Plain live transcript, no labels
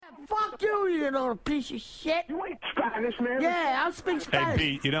you, you little piece of shit. You ain't Spanish, man. Yeah, I speak Spanish.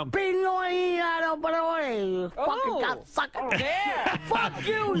 Hey, Pete, you know. You fucking cocksucker. Yeah. Fuck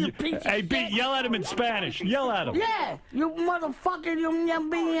you, you piece of Hey, shit. Pete, yell at him in Spanish. Yell at him. Yeah, you motherfucker, you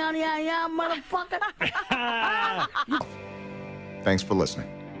motherfucker. Thanks for listening.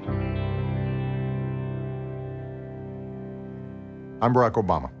 I'm Barack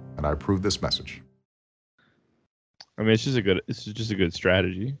Obama, and I approve this message. I mean, it's just a good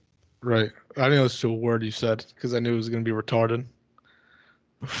strategy. Right. I didn't listen to a word you said because I knew it was going to be retarded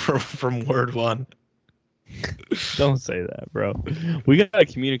from word one. Don't say that, bro. We gotta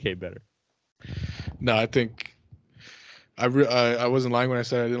communicate better. No, I think I wasn't lying when I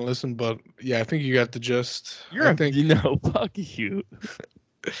said I didn't listen, but yeah, I think you got the gist. Fuck you.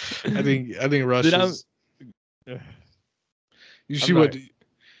 I think Russia's. You see what?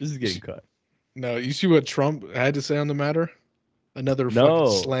 This is getting cut. No, you see what Trump had to say on the matter? Another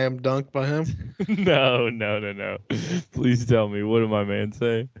fucking slam dunk by him. No. Please tell me. What did my man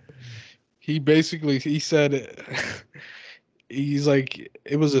say? He said he's like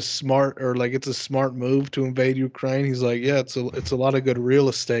it's a smart move to invade Ukraine. He's like, yeah, it's a lot of good real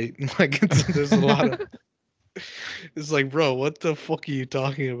estate. Like there's a lot of. It's like, bro, what the fuck are you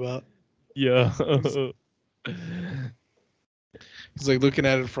talking about? Yeah. He's like looking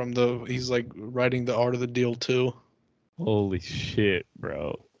at it he's like writing the art of the deal too. Holy shit,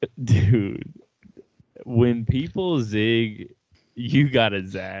 bro. Dude. When people zig, you gotta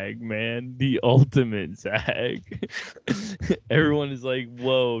zag, man. The ultimate zag. Everyone is like,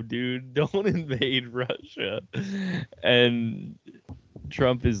 whoa, dude, don't invade Russia. And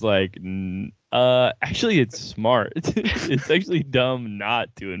Trump is like, actually, it's smart. It's actually dumb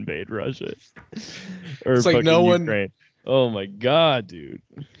not to invade Russia. Or it's like Ukraine. Oh my god, dude.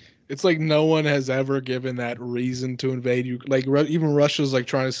 It's like no one has ever given that reason to invade you. Like even Russia's like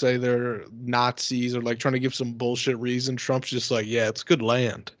trying to say they're Nazis or like trying to give some bullshit reason. Trump's just like, yeah, it's good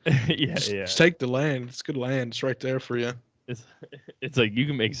land. Just take the land. It's good land. It's right there for you. It's like you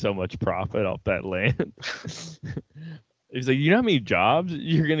can make so much profit off that land. He's like, you know how many jobs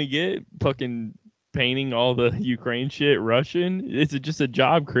you're gonna get fucking painting all the Ukraine shit Russian? It's just a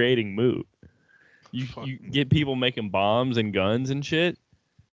job creating move. You get people making bombs and guns and shit.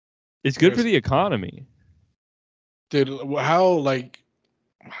 It's good for the economy. Dude, how like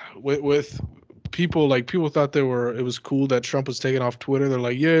with people thought it was cool that Trump was taken off Twitter. They're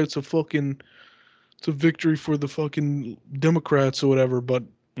like, yeah, it's a victory for the fucking Democrats or whatever. But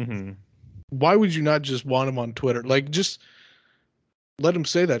why would you not just want him on Twitter? Like, just let him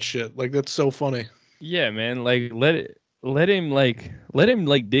say that shit. Like, that's so funny. Yeah, man. Like, let him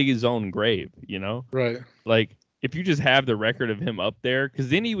dig his own grave. You know? Right. Like, if you just have the record of him up there, because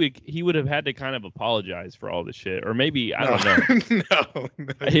then he would have had to kind of apologize for all the shit, or maybe I don't know. No.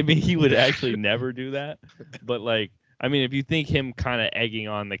 I mean, he would actually never do that. But like, I mean, if you think him kind of egging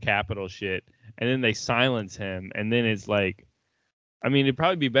on the Capitol shit, and then they silence him, and then it's like, I mean, it'd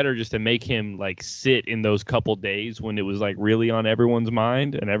probably be better just to make him like sit in those couple days when it was like really on everyone's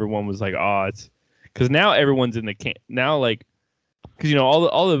mind, and everyone was like, oh, it's because now everyone's in the camp now, like. Because you know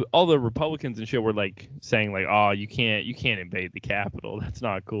all the Republicans and shit were like saying like, oh, you can't invade the Capitol, that's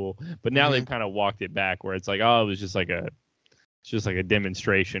not cool. But now they've kind of walked it back where it's like, oh, it was just like a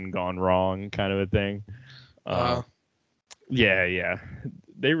demonstration gone wrong kind of a thing. Yeah,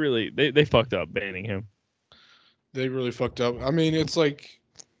 they fucked up banning him. They really fucked up. I mean, it's like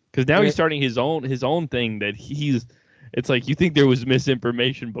because now he's starting his own thing that he's. It's like you think there was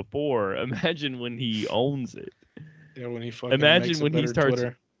misinformation before. Imagine when he owns it. Yeah, when he fucking imagine when he starts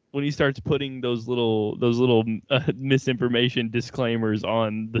Twitter. When he starts putting those little misinformation disclaimers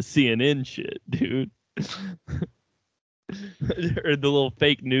on the CNN shit, dude, or the little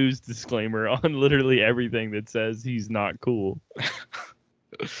fake news disclaimer on literally everything that says he's not cool.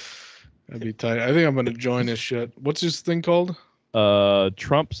 That'd be tight. I think I'm gonna join this shit. What's this thing called?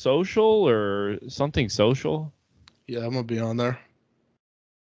 Trump Social or something social. Yeah, I'm gonna be on there.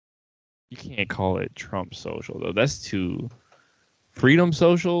 You can't call it Trump Social though. That's too Freedom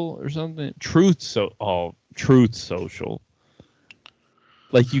Social or something. Truth Social.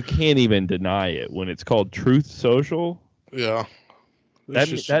 Like you can't even deny it when it's called Truth Social. Yeah.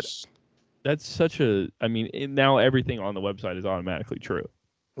 That's such a. I mean, now everything on the website is automatically true.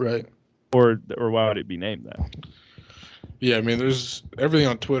 Right. Or why would it be named that? Yeah, I mean, there's everything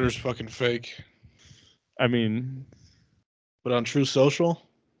on Twitter's fucking fake. I mean, but on Truth Social.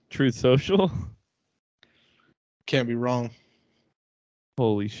 Can't be wrong.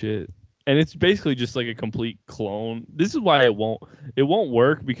 Holy shit. And it's basically just like a complete clone. This is why it won't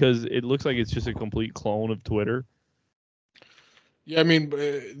work because it looks like it's just a complete clone of Twitter. Yeah, I mean,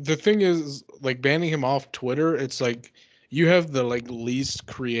 the thing is, like banning him off Twitter, it's like you have the like least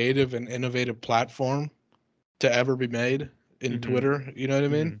creative and innovative platform to ever be made in Mm-hmm. Twitter. You know what I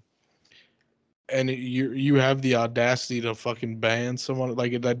mean? Mm-hmm. And you have the audacity to fucking ban someone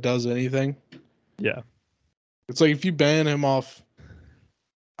like that does anything. Yeah. It's like if you ban him off,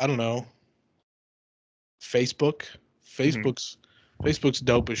 I don't know, Facebook. Mm-hmm. Facebook's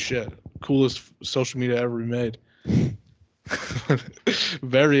dope as shit. Coolest social media ever made.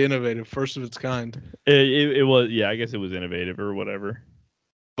 Very innovative, first of its kind. It was, yeah, I guess it was innovative or whatever.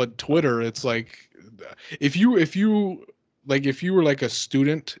 But Twitter, it's like if you like if you were like a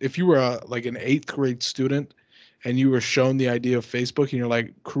student, if you were like an 8th grade student and you were shown the idea of Facebook and you're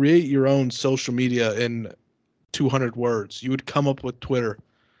like create your own social media in 200 words, you would come up with Twitter.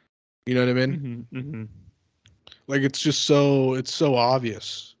 You know what I mean? Mm-hmm. Mm-hmm. Like it's so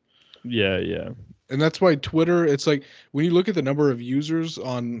obvious. Yeah, yeah. And that's why Twitter, it's like when you look at the number of users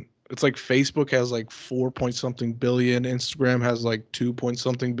on, it's like Facebook has like 4 point something billion, Instagram has like 2 point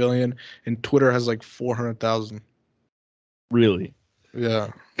something billion, and Twitter has like 400,000. Really. Yeah.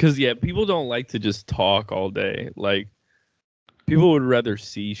 Because, yeah, people don't like to just talk all day. Like, people would rather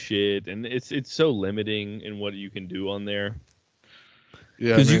see shit, and it's so limiting in what you can do on there.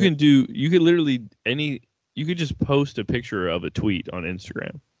 Yeah. Because you could literally you could just post a picture of a tweet on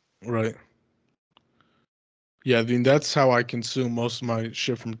Instagram. Right. Yeah, I mean that's how I consume most of my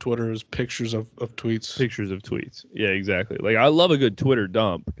shit from Twitter is pictures of tweets. Pictures of tweets. Yeah, exactly. Like, I love a good Twitter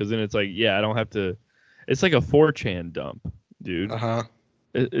dump because then it's like, yeah, I don't have to. It's like a 4chan dump, dude. Uh-huh.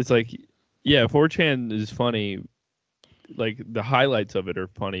 It's like, yeah, 4chan is funny. Like, the highlights of it are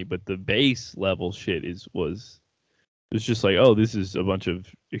funny, but the base level shit was it's just like, oh, this is a bunch of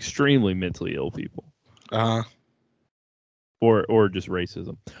extremely mentally ill people, Uh-huh. or just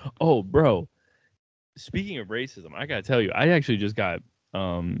racism. Oh, bro, speaking of racism, I gotta tell you, I actually just got.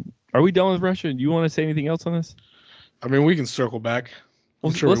 Are we done with Russia? Do you want to say anything else on this? I mean, we can circle back. I'm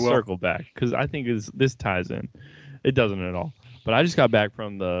Well, sure we let's will. circle back because I think this ties in. It doesn't at all. But I just got back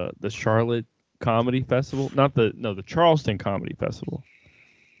from the Charlotte Comedy Festival, not the Charleston Comedy Festival.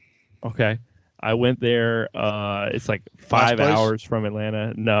 Okay, I went there. It's like Last five place? hours from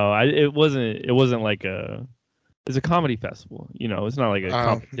Atlanta. No, it wasn't. It wasn't like a. It's a comedy festival. You know, it's not like a Oh,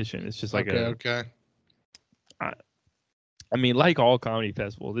 competition. It's just like okay, a. okay. I mean, like all comedy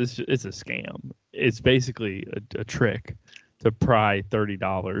festivals, it's a scam. It's basically a trick to pry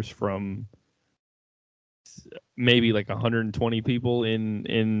 $30 from maybe like 120 people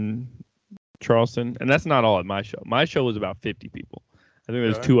in Charleston, and that's not all at my show. My show was about 50 people. I think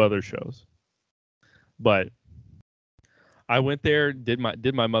there's Okay. 2 other shows, but I went there, did my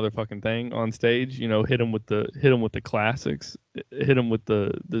motherfucking thing on stage. You know, hit them with the classics, hit them with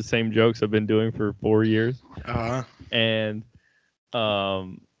the same jokes I've been doing for 4 years, Uh-huh. and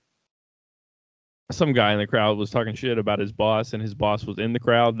um. Some guy in the crowd was talking shit about his boss, and his boss was in the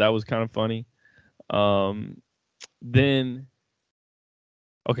crowd. That was kind of funny. Um, then,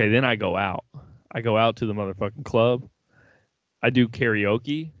 okay, then I go out. I go out to the motherfucking club. I do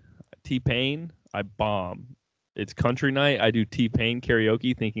karaoke. T-Pain. I bomb. It's country night. I do T-Pain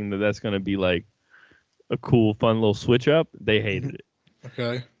karaoke, thinking that that's gonna be like a cool, fun little switch up. They hated it.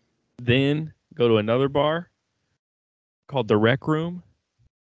 Okay. Then go to another bar called the Rec Room.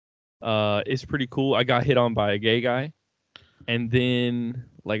 It's pretty cool. I got hit on by a gay guy. And then,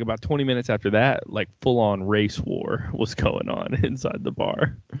 like, about 20 minutes after that, like, full-on race war was going on inside the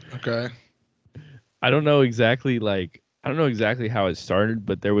bar. Okay. I don't know exactly how it started,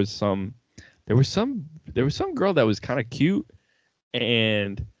 but there was some girl that was kind of cute,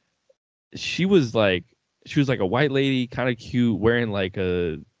 and she was like a white lady, kind of cute, wearing like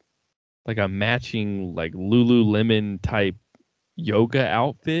a matching like Lululemon type yoga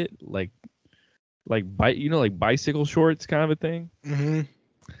outfit, like bicycle shorts kind of a thing. Mm-hmm.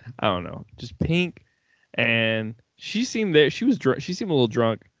 I don't know, just pink. And she seemed there. She was drunk. She seemed a little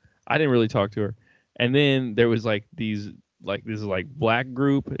drunk. I didn't really talk to her. And then there was like this black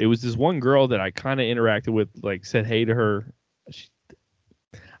group. It was this one girl that I kind of interacted with, like said hey to her.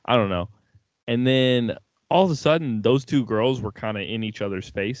 I don't know. And then all of a sudden, those 2 girls were kind of in each other's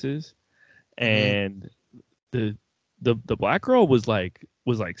faces, and the black girl was like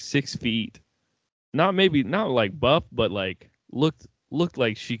 6 feet, not like buff, but like looked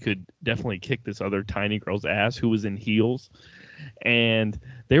like she could definitely kick this other tiny girl's ass who was in heels. And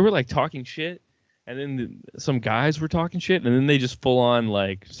they were like talking shit, and then some guys were talking shit, and then they just full on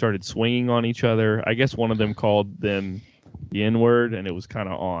like started swinging on each other. I guess one of them called them the N-word, and it was kind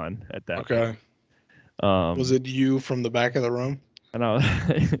of on at that Okay. point. Was it you from the back of the room? And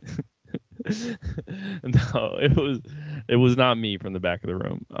I No, it was not me from the back of the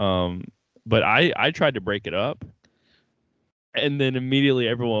room. But I tried to break it up, and then immediately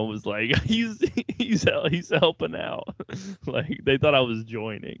everyone was like, he's helping out. Like they thought I was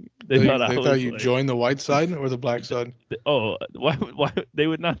joining. They thought I They thought was you like, joined the white side or the black side. oh, why they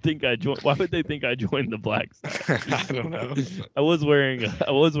would not think I joined? Why would they think I joined the black side? I don't know. I was wearing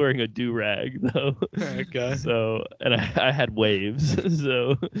a do rag though. Okay. So and I had waves.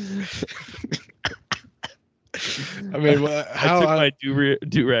 So I mean, I took my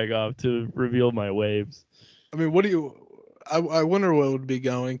do rag off to reveal my waves. I mean, what do you? I wonder what would be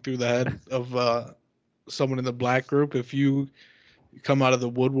going through the head of someone in the black group if you come out of the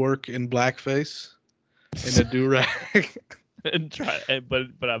woodwork in blackface in a do rag. And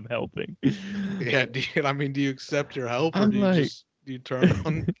but I'm helping. Yeah. Do you accept your help, or I'm do you like- do you turn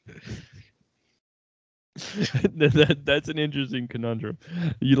on? That's an interesting conundrum.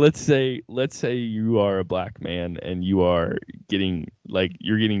 Let's say you are a black man and you are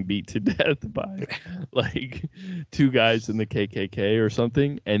you're getting beat to death by like two guys in the KKK or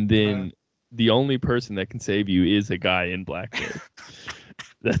something, and then the only person that can save you is a guy in blackface.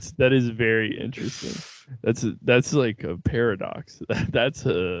 That is very interesting. That's like a paradox. That's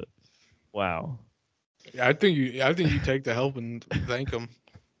a wow. I think you take the help and thank him.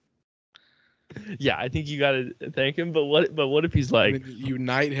 Yeah, I think you gotta thank him. But what if he's like, And then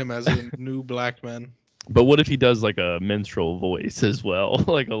unite him as a new black man. but what if he does like a minstrel voice as well,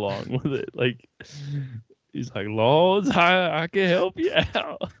 like along with it? Like he's like, Lords, I can help you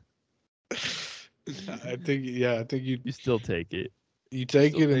out. I think you You still take it.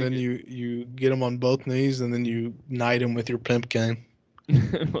 take still it, and take then it. you get him on both knees, and then you knight him with your pimp cane.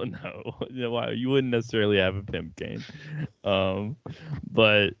 Well, no, you wouldn't necessarily have a pimp cane.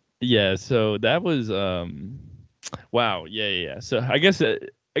 But yeah, so that was wow, yeah. So I guess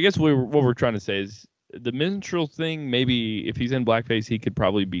what we're trying to say is the minstrel thing. Maybe if he's in blackface, he could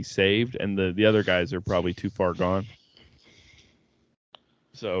probably be saved, and the other guys are probably too far gone.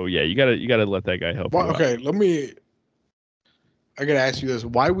 So yeah, you gotta let that guy help you out. Okay, I gotta ask you this: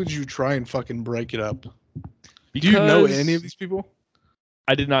 why would you try and fucking break it up? Do you know any of these people?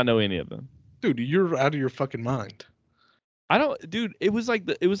 I did not know any of them. Dude, you're out of your fucking mind. I don't, dude. It was like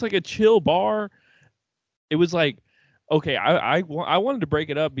a chill bar. It was like, okay, I wanted to break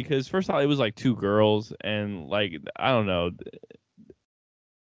it up because first of all, it was like two girls and like I don't know.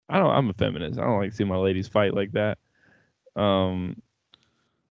 I'm a feminist. I don't like seeing my ladies fight like that.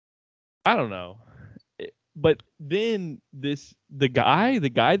 I don't know. But then the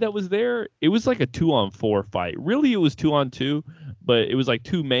guy that was there, it was like a 2-on-4 fight. Really, it was 2-on-2, but it was like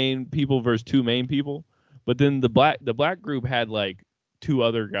two main people versus two main people. But then the black group had like two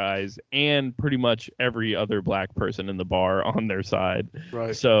other guys and pretty much every other black person in the bar on their side.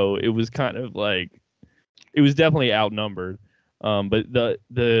 Right. So it was kind of like it was definitely outnumbered. But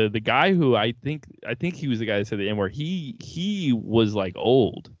the guy who I think he was the guy that said the N word, he was like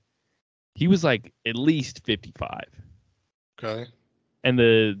old. He was like at least 55. Okay. And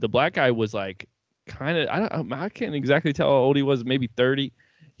the black guy was like kind of I can't exactly tell how old he was, maybe 30.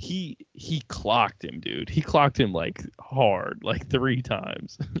 He clocked him, dude. He clocked him like hard, like 3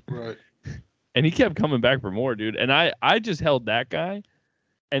 times. Right. And he kept coming back for more, dude. And I just held that guy,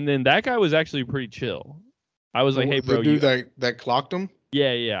 and then that guy was actually pretty chill. I was like, hey, bro, the dude that clocked him.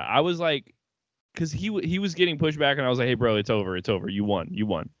 Yeah. I was like, because he was getting pushed back, and I was like, hey, bro, it's over. You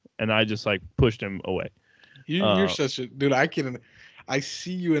won. And I just like pushed him away. You're such a dude. I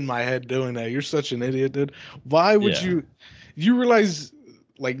see you in my head doing that. You're such an idiot, dude. Why would you realize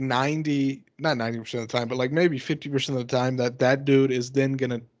like not 90% of the time, but like maybe 50% of the time that dude is then going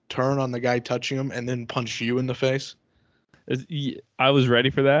to turn on the guy touching him and then punch you in the face? I was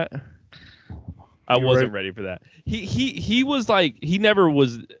ready for that. I You wasn't ready for that. He was like, he never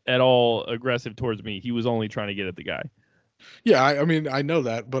was at all aggressive towards me. He was only trying to get at the guy. Yeah, I mean, I know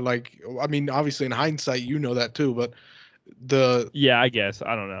that, but like, I mean, obviously in hindsight, you know that too, but yeah, I guess,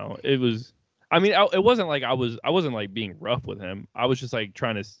 I don't know. It was, I mean, it wasn't like I wasn't like being rough with him. I was just like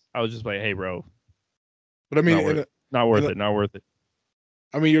I was just like, hey, bro. But I mean, not worth it.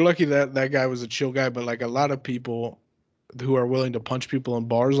 I mean, you're lucky that guy was a chill guy, but like a lot of people who are willing to punch people in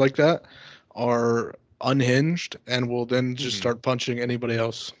bars like that are unhinged and will then just start punching anybody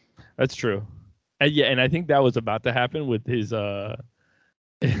else. That's true. And yeah, and I think that was about to happen with his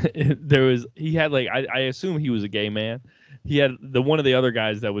he had like I assume he was a gay man. He had one of the other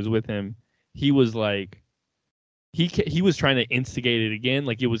guys that was with him. He was like he was trying to instigate it again.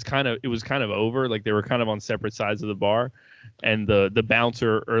 Like it was kind of over. Like they were kind of on separate sides of the bar, and the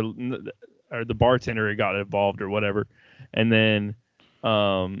bouncer or the bartender got involved or whatever. And then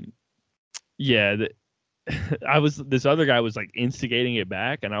Yeah, this other guy was like instigating it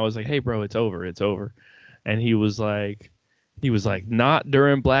back, and I was like, "Hey, bro, it's over, it's over," and he was like, "Not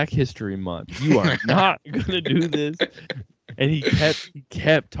during Black History Month. You are not gonna do this." And he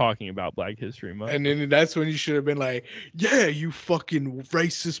kept talking about Black History Month. And then that's when you should have been like, "Yeah, you fucking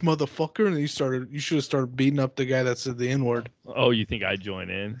racist motherfucker!" And you should have started beating up the guy that said the N word. Oh, you think I join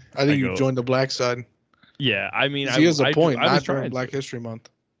in? I think you joined the black side. Yeah, I mean, 'Cause he has a point. I was Not during trying Black to. History Month.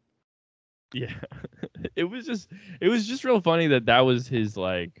 Yeah, it was just real funny that was his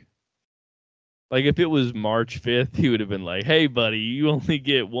like if it was March 5th, he would have been like, "Hey, buddy, you only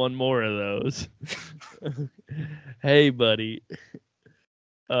get one more of those." Hey, buddy.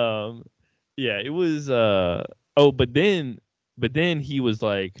 Yeah, it was oh, but then he was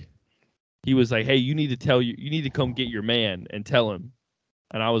like, "Hey, you need to come get your man and tell him."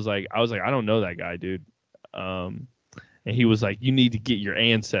 And I was like, "I don't know that guy, dude." And he was like, "You need to get your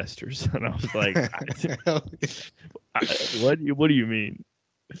ancestors." And I was like, "What do you mean?"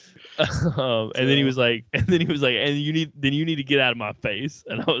 And then he was like, "And you need to get out of my face."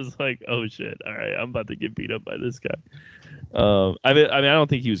 And I was like, "Oh shit! All right, I'm about to get beat up by this guy." I mean, I don't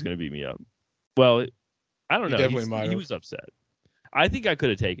think he was gonna beat me up. Well, I don't know. Definitely might He have. was upset. I think I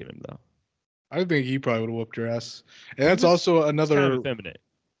could have taken him though. I think he probably would have whooped your ass. And that's also another. Kind of effeminate.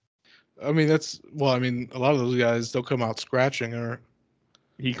 I mean, a lot of those guys, they'll come out scratching or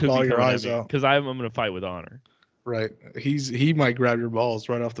He could claw be your coming eyes at me out. because I'm gonna fight with honor. Right. He might grab your balls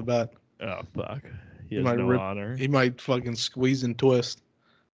right off the bat. Oh fuck! He He has might no rip. honor. He might fucking squeeze and twist.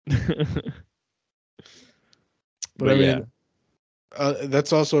 But I mean,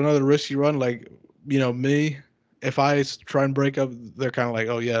 that's also another risk you run. Like, me, if I try and break up, they're kind of like,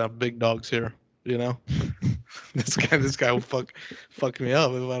 "Oh yeah, big dog's here." You know, this guy will fuck me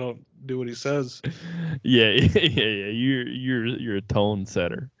up if I don't do what he says. Yeah. You're a tone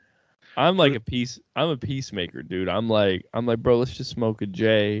setter. I'm like I'm a peacemaker, dude. I'm like, bro, let's just smoke a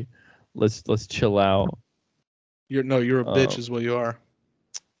J. Let's chill out. You're a bitch, is what you are.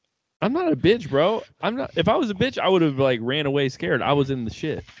 I'm not a bitch, bro. I'm not. If I was a bitch, I would have like ran away scared. I was in the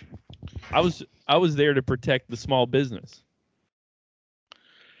shit. I was there to protect the small business.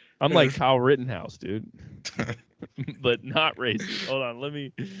 I'm like Kyle Rittenhouse, dude. But not racist. Hold on, let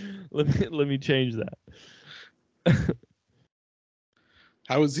me change that.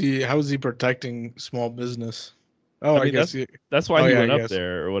 How is he protecting small business? Oh, I guess that's why he I went up guess.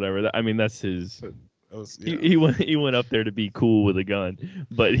 there or whatever. I mean, that's his. Yeah. He went up there to be cool with a gun,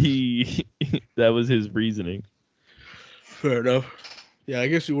 but that was his reasoning. Fair enough. Yeah, I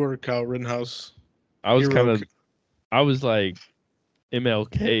guess you were Kyle Rittenhouse. I was like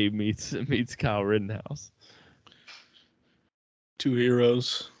MLK meets Kyle Rittenhouse. Two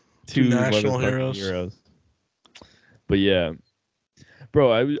heroes. Two national motherfucking heroes. But yeah,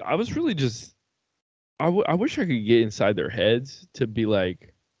 bro, I was really just I wish I could get inside their heads to be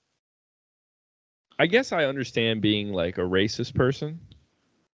like, I guess I understand being like a racist person,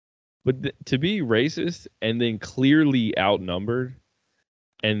 but to be racist and then clearly outnumbered,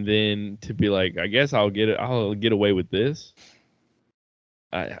 and then to be like, I guess I'll get away with this.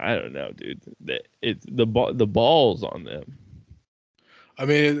 I don't know, dude. It's the balls on them. I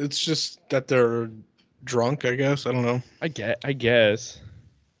mean, it's just that they're drunk, I guess. I don't know. I guess.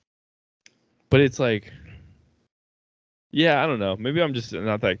 But it's like, yeah, I don't know. Maybe I'm just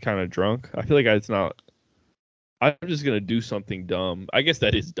not that kind of drunk. I feel like I'm just going to do something dumb. I guess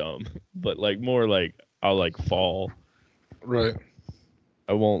that is dumb, but like more like I'll like fall. Right.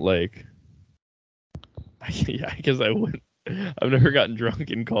 I won't like, yeah, I guess I wouldn't. I've never gotten drunk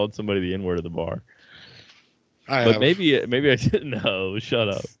and called somebody the N-word at the bar. Maybe I didn't know. Shut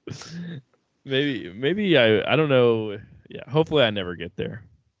up. Maybe I don't know. Yeah, hopefully I never get there.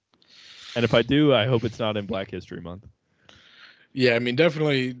 And if I do, I hope it's not in Black History Month. Yeah, I mean,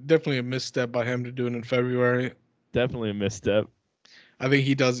 definitely a misstep by him to do it in February. Definitely a misstep. I think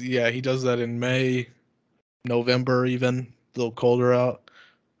he does. Yeah, he does that in May, November, even a little colder out.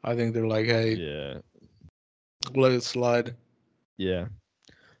 I think they're like, hey, yeah, let it slide. Yeah,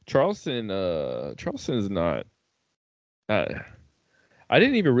 Charleston is not. I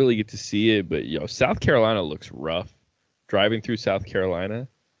didn't even really get to see it, but South Carolina looks rough. Driving through South Carolina,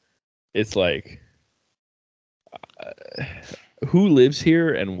 it's like, who lives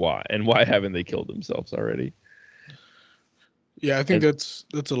here and why? And why haven't they killed themselves already? Yeah, I think that's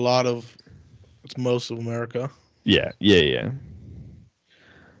a lot of. It's most of America. Yeah.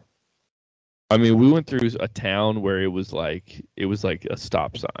 I mean, we went through a town where it was like a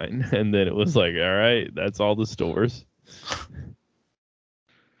stop sign, and then it was like, all right, that's all the stores.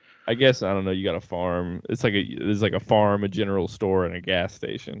 I guess, I don't know. You got a farm. There's like a farm, a general store, and a gas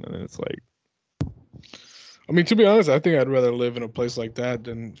station, and then it's like I mean, to be honest, I think I'd rather live in a place like that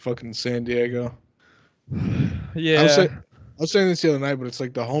than fucking San Diego. I was Yeah, say, I was saying this the other night, but it's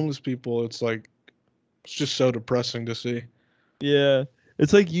like the homeless people. It's like it's just so depressing to see. yeah.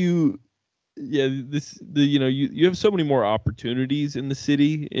 It's like you have so many more opportunities in the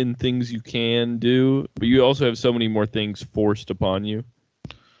city in things you can do, but you also have so many more things forced upon you.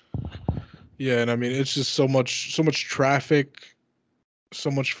 Yeah, and I mean, it's just so much traffic,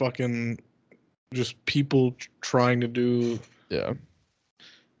 so much fucking just people trying to do, Yeah.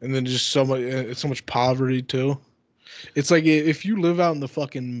 and then just so much poverty too. It's like if you live out in the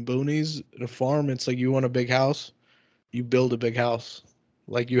fucking boonies, the farm, it's like you want a big house, you build a big house.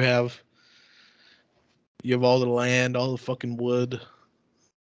 Like you have all the land, all the fucking wood.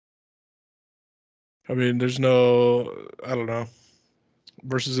 I mean, there's no, I don't know.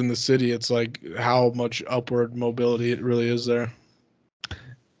 Versus in the city, it's like how much upward mobility it really is there.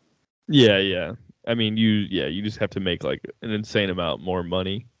 Yeah, yeah. I mean, you just have to make like an insane amount more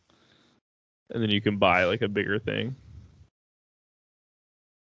money, and then you can buy like a bigger thing.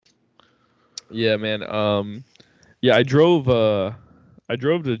 Yeah, man. Yeah, I drove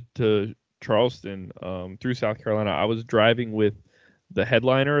to Charleston through South Carolina. I was driving with the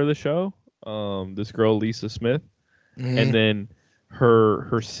headliner of the show, this girl Lisa Smith, and Hmm. then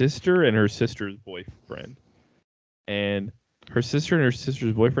her sister and her sister's boyfriend. And her sister and her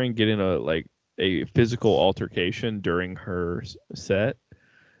sister's boyfriend get in a physical altercation during her set.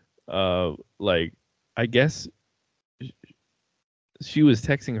 Like I guess she was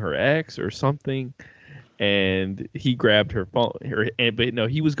texting her ex or something, and he grabbed her phone. But no,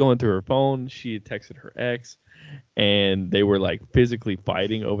 he was going through her phone. She had texted her ex, and they were like physically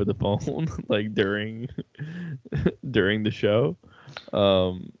fighting over the phone, like during the show.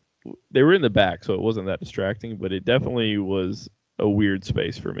 Um, they were in the back, so it wasn't that distracting, but it definitely was a weird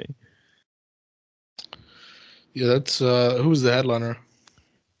space for me. Yeah, that's who was the headliner?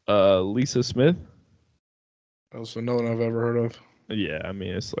 Lisa Smith. Also, no one I've ever heard of. Yeah, I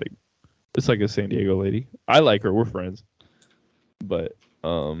mean it's like a San Diego lady. I like her. We're friends, but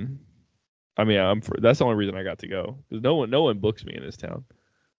I mean that's the only reason I got to go because no one books me in this town.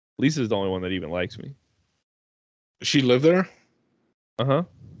 Lisa's the only one that even likes me. She lived there, Uh huh.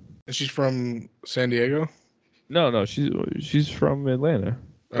 and she's from San Diego. No, she's from Atlanta,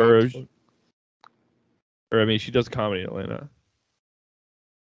 Oh, or I mean she does comedy in Atlanta.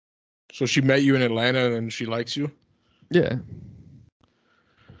 so she met you in Atlanta, and she likes you. Yeah.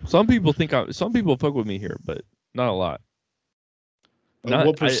 Some people fuck with me here, but not a lot. Not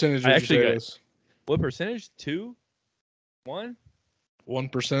What percentage I would you actually say it got is? what percentage? 2, 1,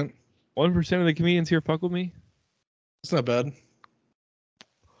 1%. 1% of the comedians here fuck with me. It's not bad.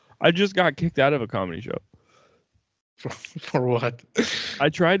 I just got kicked out of a comedy show. For what? I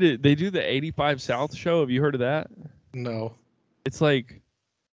tried to. They do the 85 South show. Have you heard of that? No. It's like,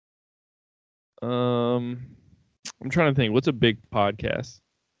 I'm trying to think. What's a big podcast?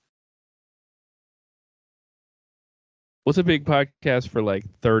 What's a big podcast for like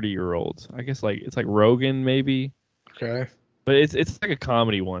 30-year-olds? I guess like it's like Rogan maybe, Okay. but it's like a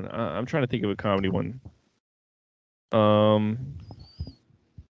comedy one. I'm trying to think of a comedy one. Um,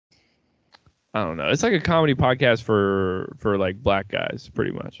 I don't know. It's like a comedy podcast for like black guys,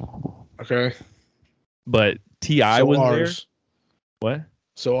 pretty much. Okay. But Ti So was there. ours. What?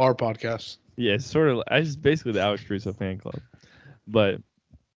 So our podcast. Yeah, it's sort of. I just basically the Alex Caruso fan club, but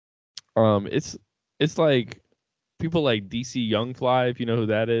it's like people like DC Youngfly, if you know who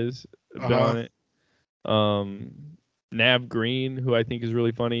that is, Uh been huh. on it. Um, Nav Green, who I think is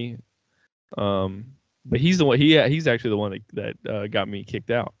really funny. But he's the one. He's actually the one that got me kicked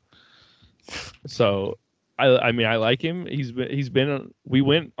out. So I mean I like him. He's been.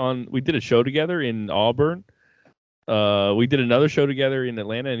 We did a show together in Auburn. We did another show together in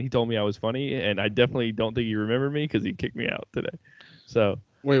Atlanta, and he told me I was funny, and I definitely don't think he remembered me because he kicked me out today. So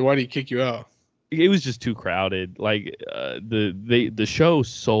Wait, why did he kick you out? it was just too crowded. Like the show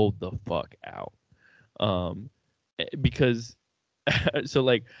sold the fuck out. Because so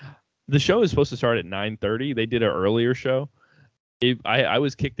like the show is supposed to start at 9:30. They did an earlier show. I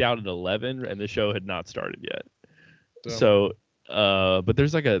was kicked out at 11, and the show had not started yet. Damn. So but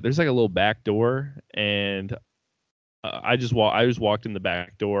there's like a little back door, and I just walked in the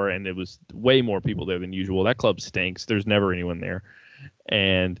back door, and it was way more people there than usual. That club stinks. There's never anyone there,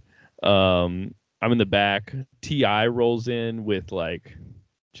 and I'm in the back. Ti rolls in with like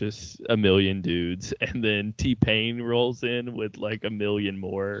just a million dudes, and then T-Pain rolls in with like a million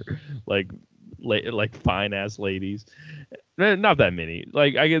more like like fine ass ladies. Not that many.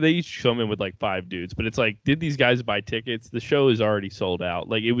 Like they each come in with like 5 dudes, but it's like, did these guys buy tickets? The show is already sold out.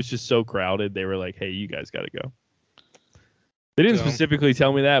 Like it was just so crowded. They were like, hey, you guys got to go. They didn't specifically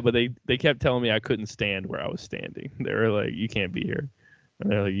tell me that, but they kept telling me I couldn't stand where I was standing. They were like, you can't be here.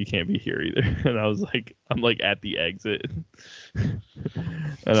 And they're like, you can't be here either. And I was like, I'm like at the exit. And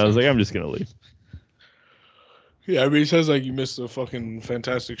I was like, I'm just going to leave. Yeah, I mean, he says like you missed a fucking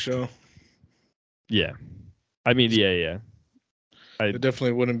fantastic show. Yeah. I mean, yeah. It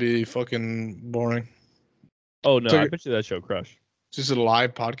definitely wouldn't be fucking boring. Oh, no, I bet you that show crushed. Just a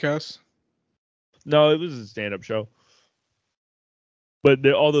live podcast? No, it was a stand-up show. But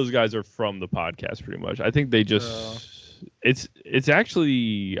all those guys are from the podcast pretty much. I think they just... It's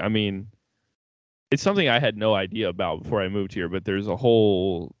actually... I mean, it's something I had no idea about before I moved here, but there's a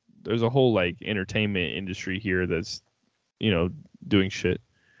whole like entertainment industry here that's, doing shit.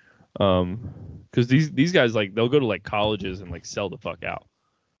 Because these guys, like, they'll go to like colleges and like sell the fuck out.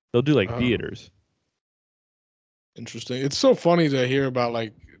 They'll do like theaters. Interesting. It's so funny to hear about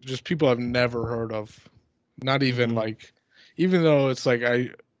like just people I've never heard of. Not even like, even though it's like I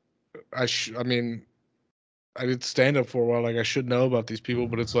mean, I did stand up for a while. Like I should know about these people,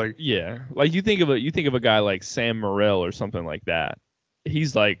 but it's like, yeah, like you think of a guy like Sam Morril or something like that.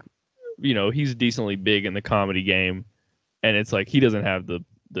 He's like, he's decently big in the comedy game, and it's like he doesn't have the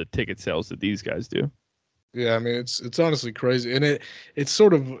ticket sales that these guys do. Yeah, I mean it's honestly crazy, and it's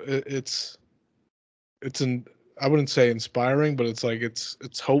sort of it's I wouldn't say inspiring, but it's like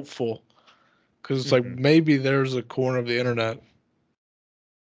it's hopeful, because it's like maybe there's a corner of the internet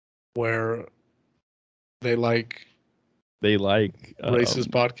where they like racist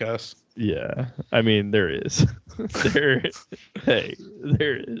podcasts. Yeah, I mean there is. there is,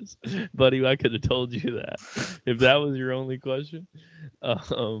 buddy. I could have told you that if that was your only question.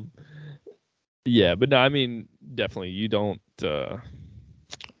 Yeah, but no, I mean definitely you don't. I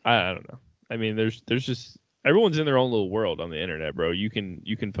don't know. I mean there's just everyone's in their own little world on the internet, bro. You can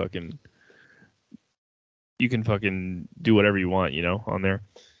fucking do whatever you want, on there.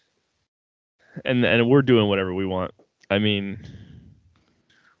 And we're doing whatever we want. I mean,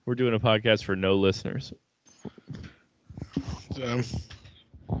 we're doing a podcast for no listeners. Yeah,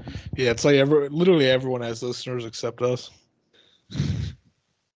 it's like literally everyone has listeners except us.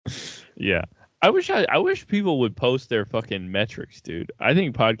 Yeah. I wish people would post their fucking metrics, dude. I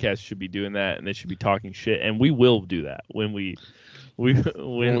think podcasts should be doing that, and they should be talking shit, and we will do that when we get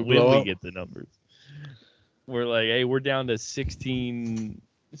the numbers. We're like, hey, we're down to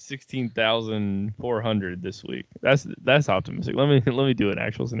 16,400 this week. That's optimistic. Let me do an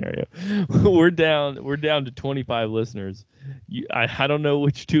actual scenario. We're down to 25 listeners. I don't know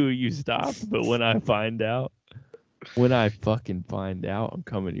which 2 of you stopped, but when I fucking find out, I'm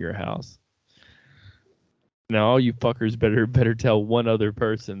coming to your house. Now all you fuckers better tell one other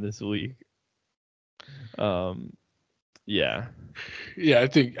person this week. Yeah. Yeah, I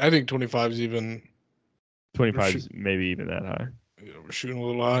think 25 is even. 25 is maybe even that high. Yeah, we're shooting a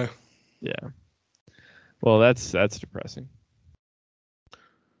little high. Yeah. Well, that's depressing.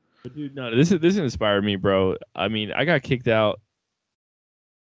 But dude, no, this inspired me, bro. I mean, I got kicked out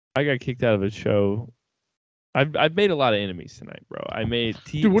of a show. I've made a lot of enemies tonight, bro. I made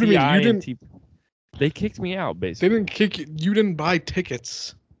Dude, what do you mean? You didn't? They kicked me out, basically. They didn't kick you. You didn't buy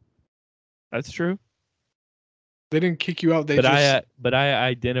tickets. That's true. They didn't kick you out. But I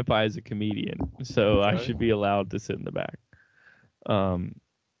identify as a comedian, so okay. I should be allowed to sit in the back. No,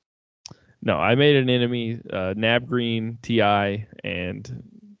 I made an enemy, Nab Green, T.I., and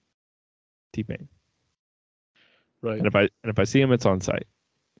T-Pain. Right. And if I see him, it's on site.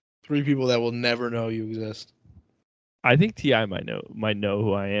 3 people that will never know you exist. I think T.I. might know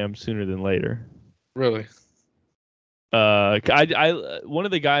who I am sooner than later. Really? One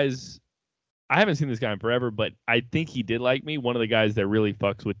of the guys, I haven't seen this guy in forever, but I think he did like me. One of the guys that really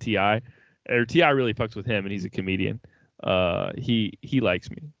fucks with T.I., or T.I. really fucks with him, and he's a comedian. He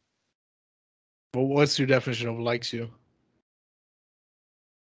likes me. Well, what's your definition of likes you?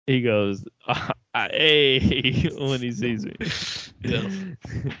 He goes, hey, when he sees me. Yeah.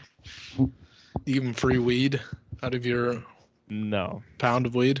 Even free weed out of your pound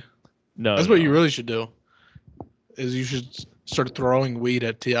of weed? No. That's what you really should do. Is you should start throwing weed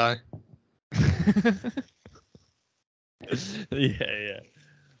at T.I. Yeah.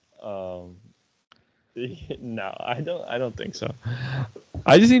 No, I don't think so.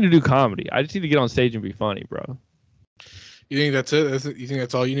 I just need to do comedy. I just need to get on stage and be funny, bro. You think that's it? You think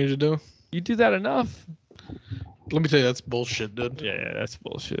that's all you need to do? You do that enough? Let me tell you, that's bullshit, dude. Yeah, that's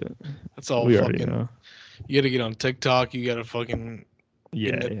bullshit. That's all we fucking. Know. You got to get on TikTok. You got to fucking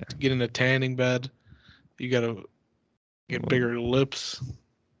Yeah. Get in a tanning bed. You gotta get bigger lips.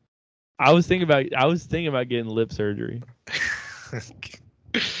 I was thinking about getting lip surgery.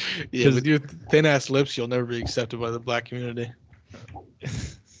 Yeah, with your thin ass lips, you'll never be accepted by the black community.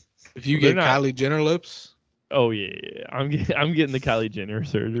 If you They're get not. Kylie Jenner lips, Oh yeah. I'm getting the Kylie Jenner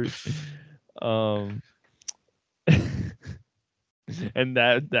surgery. Um, and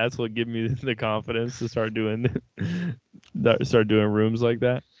that's what gave me the confidence to start doing rooms like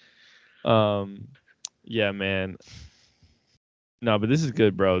that. Yeah, man. No, but this is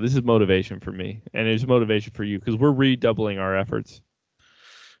good, bro. This is motivation for me, and it's motivation for you because we're redoubling our efforts.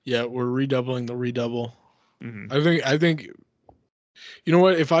 yeah, we're redoubling the redouble. Mm-hmm. I think, you know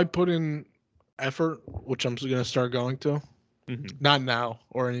what? If I put in effort, which I'm gonna start going to, not now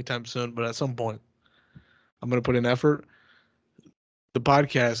or anytime soon, but at some point, I'm gonna put in effort. The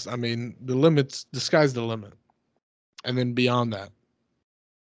podcast, I mean, the sky's the limit, and then beyond that,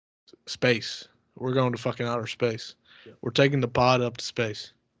 space. We're going to fucking outer space. We're taking the pod up to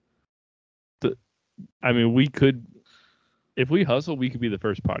space. I mean, we could, if we hustle, we could be the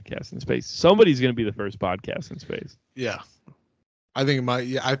first podcast in space. Somebody's going to be the first podcast in space. Yeah, I think it might.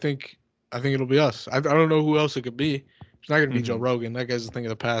 Yeah, I think it'll be us. I don't know who else it could be. It's not gonna be Joe Rogan. That guy's a thing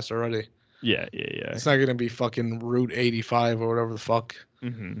of the past already. Yeah. It's not gonna be fucking Route 85 or whatever the fuck.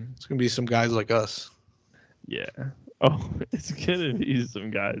 It's gonna be some guys like us. Yeah. Oh, it's gonna be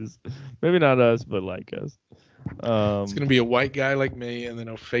some guys. Maybe not us, but like us. It's gonna be a white guy like me, and then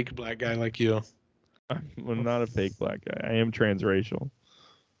a fake black guy like you. I'm not a fake black guy. I am transracial.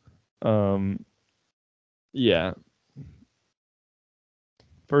 Yeah.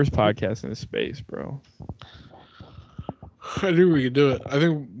 First podcast in space, bro. I think we could do it. I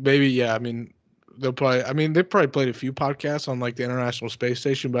think maybe, yeah. I mean, they've probably played a few podcasts on like the International Space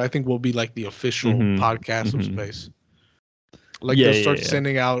Station, but I think we'll be like the official podcast of space. Like they'll start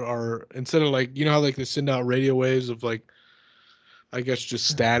sending out instead of like, you know how like they send out radio waves of like, I guess just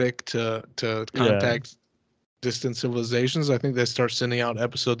static to contact distant civilizations. I think they start sending out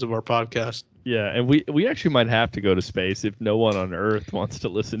episodes of our podcast. Yeah, and we actually might have to go to space if no one on Earth wants to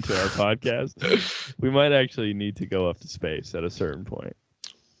listen to our podcast. We might actually need to go up to space at a certain point.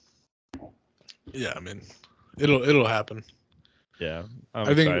 Yeah, I mean, it'll happen. Yeah, I'm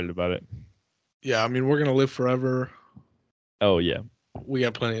excited about it. Yeah, I mean, we're gonna live forever. Oh yeah, we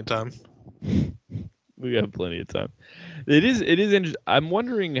got plenty of time. We got plenty of time. It is interesting. I'm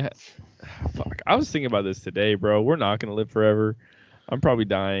wondering. Fuck, I was thinking about this today, bro. We're not gonna live forever. I'm probably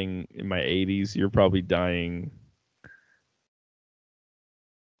dying in my 80s. You're probably dying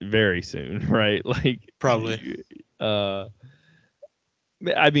very soon, right? Like probably. I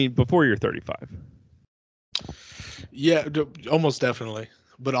mean, before you're 35. Yeah, almost definitely.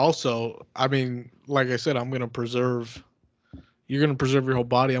 But also, I mean, like I said, I'm gonna preserve. You're gonna preserve your whole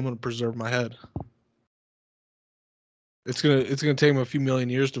body. I'm gonna preserve my head. It's gonna take them a few million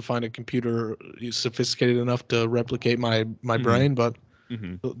years to find a computer sophisticated enough to replicate my brain, but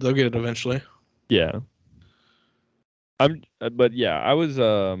they'll get it eventually. Yeah. But yeah, I was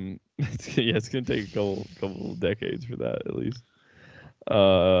it's gonna take a couple decades for that at least.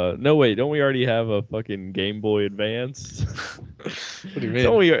 No wait, don't we already have a fucking Game Boy Advance? What do you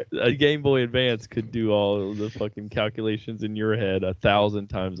mean? A Game Boy Advance could do all of the fucking calculations in your head 1,000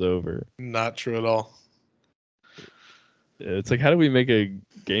 times over. Not true at all. It's like, how do we make a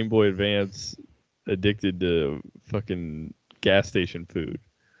Game Boy Advance addicted to fucking gas station food?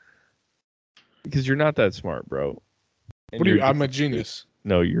 Because you're not that smart, bro. What do you? I'm a genius.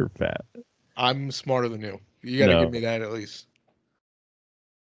 No, you're fat. I'm smarter than you. You got to give me that at least.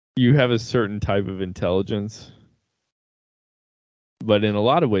 You have a certain type of intelligence, but in a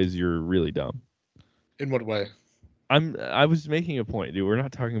lot of ways, you're really dumb. In what way? I was making a point, dude. We're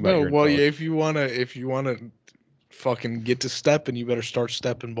not talking about. No, well, yeah. If you wanna fucking get to stepping, you better start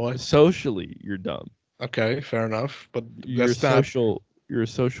stepping, boy. Socially, you're dumb. Okay, fair enough. But you're a social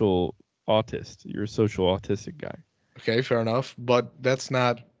autist. You're a social autistic guy. Okay, fair enough. But that's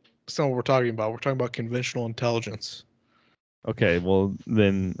not what we're talking about. We're talking about conventional intelligence. Okay, well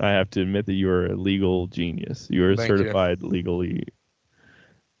then I have to admit that you are a legal genius. You are a certified legally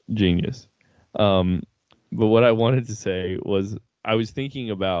genius. But what I wanted to say was I was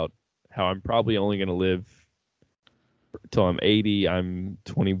thinking about how I'm probably only going to live till I'm 80. I'm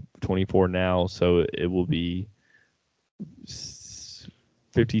 24 now, so it will be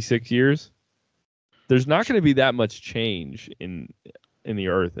 56 years. There's not going to be that much change in the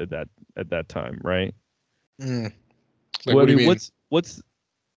earth at that time, right? Like, what do you mean? What's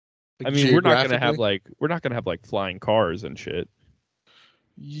like, I mean, we're not going to have like flying cars and shit.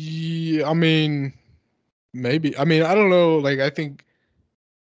 Yeah, I mean, maybe. I mean, I don't know. Like, I think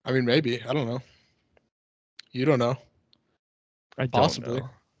I mean, maybe. I don't know. You don't know. I don't Possibly. know.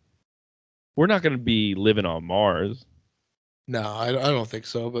 We're not going to be living on Mars. No, I don't think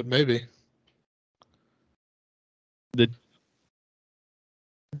so, but maybe.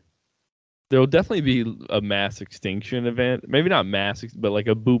 There'll definitely be a mass extinction event. Maybe not mass, but like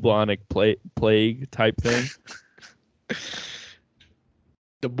a bubonic plague type thing.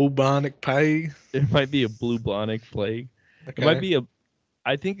 The bubonic plague. It might be a bubonic plague. Okay. It might be a.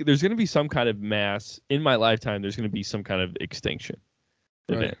 I think there's going to be some kind of mass in my lifetime. There's going to be some kind of extinction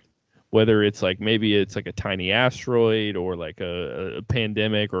event. Right. Whether it's like maybe it's like a tiny asteroid or like a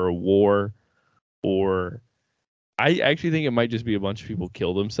pandemic or a war, or I actually think it might just be a bunch of people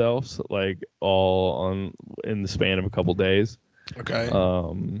kill themselves, like all on in the span of a couple days. Okay.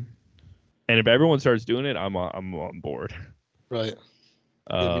 And if everyone starts doing it, I'm on board. Right.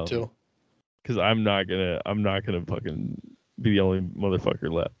 Yeah, me too. Because I'm not gonna fucking be the only motherfucker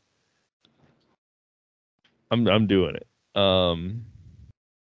left. I'm doing it.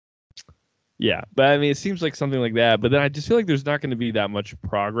 Yeah, but I mean, it seems like something like that. But then I just feel like there's not going to be that much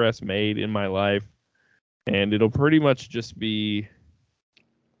progress made in my life, and it'll pretty much just be,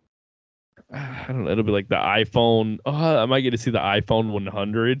 I don't know, it'll be like the iPhone. Oh, I might get to see the iPhone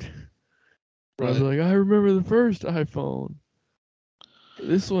 100. Right. I'll be like, I remember the first iPhone.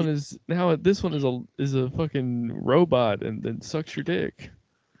 This one is a fucking robot and then sucks your dick.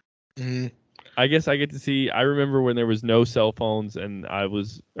 Mm-hmm. I guess I get to see. I remember when there was no cell phones, and I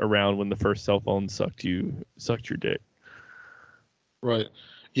was around when the first cell phone sucked your dick. Right.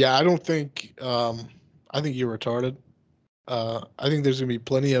 Yeah, I don't think. I think you're retarded. I think there's gonna be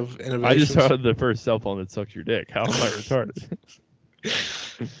plenty of innovations. I just saw the first cell phone that sucked your dick. How am I retarded?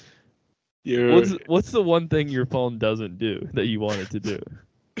 What's the one thing your phone doesn't do that you want it to do?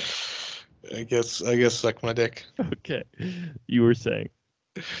 I guess suck my dick. Okay, you were saying.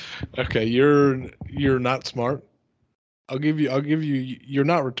 Okay, you're not smart. I'll give you you're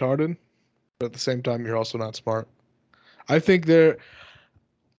not retarded, but at the same time you're also not smart. I think in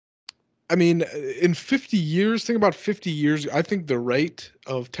 50 years, think about 50 years, I think the rate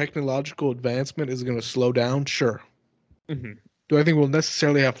of technological advancement is going to slow down, sure. Mm-hmm. Do I think we'll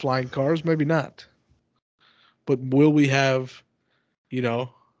necessarily have flying cars? Maybe not. But will we have,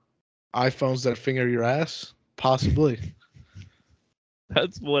 iPhones that finger your ass? Possibly.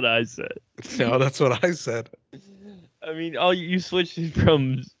 That's what I said. No, that's what I said. I mean, you switched it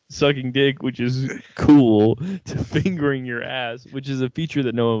from sucking dick, which is cool, to fingering your ass, which is a feature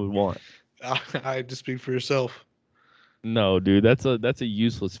that no one would want. I just speak for yourself. No, dude, that's a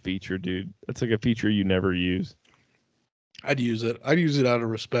useless feature, dude. That's like a feature you never use. I'd use it. I'd use it out of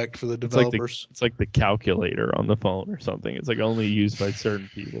respect for the developers. It's like the calculator on the phone or something. It's like only used by certain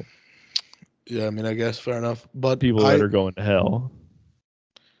people. Yeah, I mean, I guess fair enough. But people that are going to hell.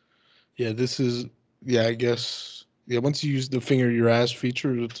 Yeah, I guess. Yeah, once you use the finger your ass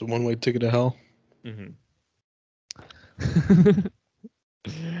feature, it's a one-way ticket to hell. Mm-hmm.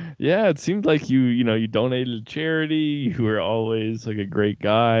 Yeah, it seemed like you donated to charity. You were always like a great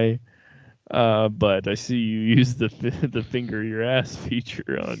guy. But I see you use the finger your ass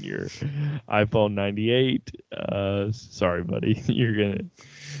feature on your iPhone 98. Sorry, buddy. You're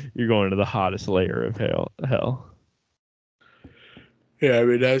going to the hottest layer of hell. Yeah, I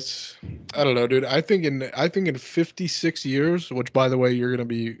mean I don't know, dude. I think in 56 years, which by the way, you're gonna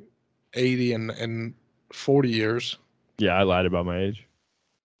be 80 and 40 years. Yeah, I lied about my age.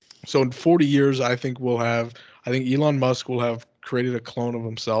 So in 40 years, I think Elon Musk will have created a clone of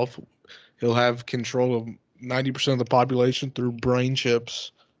himself. He'll have control of 90% of the population through brain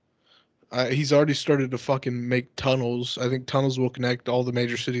chips. He's already started to fucking make tunnels. I think tunnels will connect all the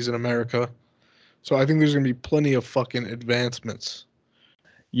major cities in America. So I think there's gonna be plenty of fucking advancements.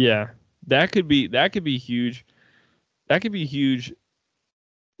 Yeah, that could be huge. That could be huge.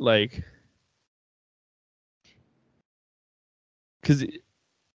 Like, because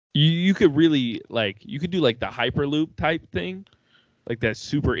you could really you could do like the hyperloop type thing, like that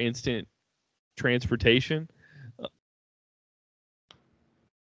super instant transportation.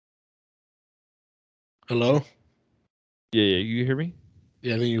 Hello? Yeah, you hear me?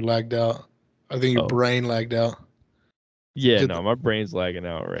 Yeah, I think you lagged out. I think your brain lagged out. Yeah, no, my brain's lagging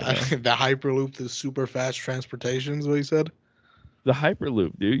out right now. The hyperloop, the super fast transportation is what he said. The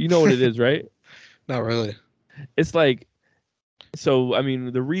hyperloop, dude. You know what it is, right? Not really. It's like, so I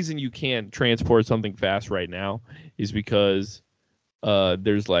mean, the reason you can't transport something fast right now is because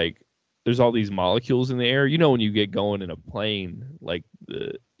there's all these molecules in the air. You know, when you get going in a plane, like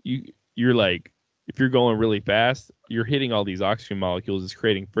you're like, if you're going really fast, you're hitting all these oxygen molecules. It's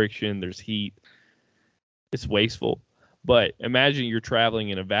creating friction. There's heat. It's wasteful. But imagine you're traveling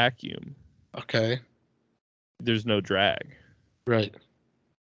in a vacuum. Okay. There's no drag. Right.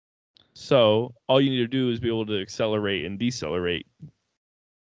 So all you need to do is be able to accelerate and decelerate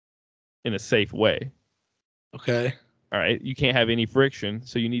in a safe way. Okay. All right. You can't have any friction,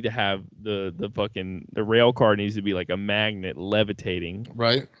 so you need to have the rail car needs to be like a magnet levitating,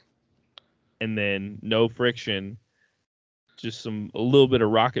 Right. and then no friction, just a little bit of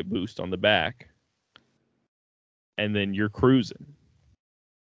rocket boost on the back, and then you're cruising.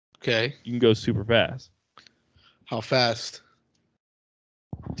 Okay. You can go super fast. How fast?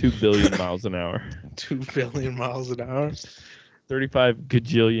 2 billion miles an hour. 2 billion miles an hour. 35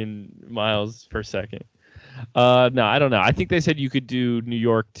 gajillion miles per second. No, I don't know. I think they said you could do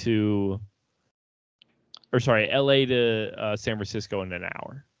LA to San Francisco in an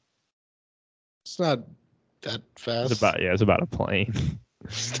hour. It's not that fast. It's about a plane.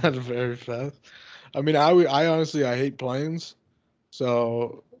 It's not very fast. I mean, I honestly I hate planes,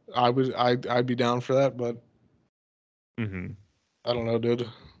 so I'd be down for that, but Mm-hmm. I don't know, dude.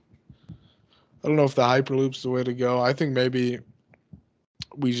 I don't know if the Hyperloop's the way to go. I think maybe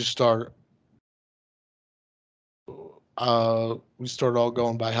we just start all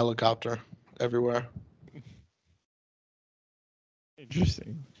going by helicopter everywhere.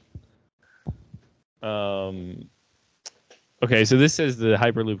 Interesting. Okay, so this says the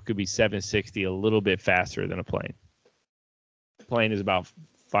Hyperloop could be 760, a little bit faster than a plane. The plane is about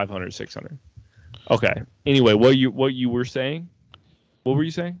 500, 600. Okay. Anyway, what you were saying? What were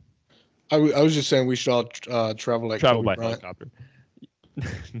you saying? I was just saying we should all travel like Travel Kobe by Bryant. helicopter.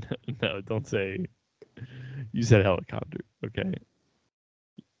 No, don't say. You said helicopter. Okay.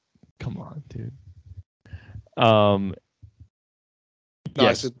 Come on, dude. No, I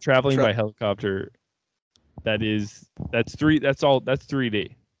Yes, said traveling by helicopter. That's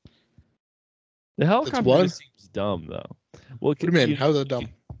 3D. The helicopter what? just seems dumb though. Well, What do you mean? How's that dumb?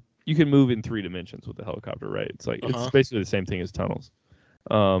 You can move in 3 dimensions with the helicopter, right? It's like it's basically the same thing as tunnels.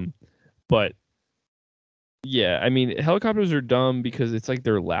 But yeah, I mean helicopters are dumb because it's like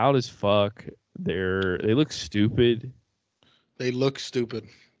they're loud as fuck. They look stupid. They look stupid.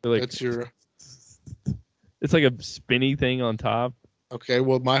 They're like, That's your. It's like a spinny thing on top. Okay,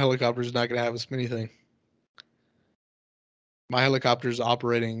 well, my helicopter's not gonna have a spinny thing. My helicopter's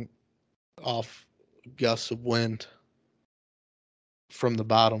operating off gusts of wind from the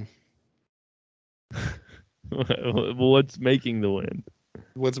bottom. What's making the wind?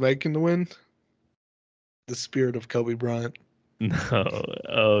 What's making the wind? The spirit of Kobe Bryant. No.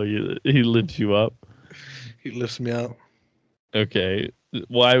 Oh, he lifts you up. He lifts me out. Okay.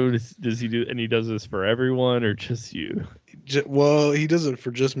 Why does he do? And he does this for everyone or just you? Well, he does it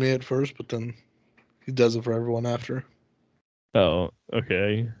for just me at first, but then he does it for everyone after. Oh,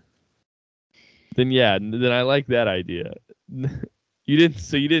 okay. Then yeah, then I like that idea. You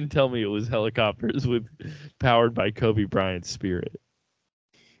didn't tell me it was helicopters powered by Kobe Bryant's spirit.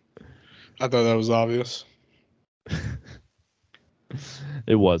 I thought that was obvious.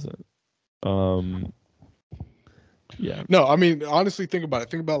 It wasn't. Yeah. No, I mean, honestly, think about it.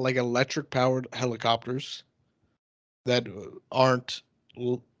 Think about like electric powered helicopters that aren't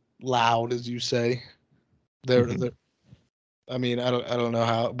loud, as you say. They're I mean, I don't know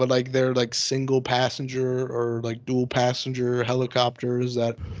how, but like they're like single passenger or like dual passenger helicopters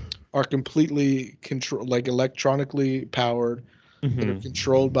that are completely like electronically powered, that are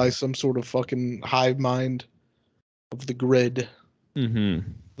controlled by some sort of fucking hive mind of the grid.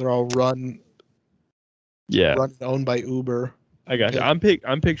 They're all run and owned by Uber. I got you.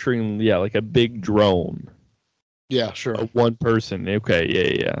 I'm picturing like a big drone. Yeah, sure. A one person.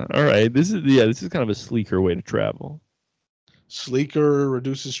 Okay, yeah. All right. This is kind of a sleeker way to travel. Sleeker,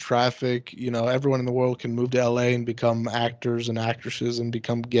 reduces traffic. You know, everyone in the world can move to LA and become actors and actresses and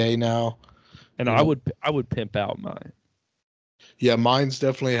become gay now. And I would pimp out mine. Yeah, mine's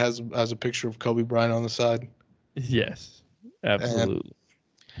definitely has a picture of Kobe Bryant on the side. Yes, absolutely.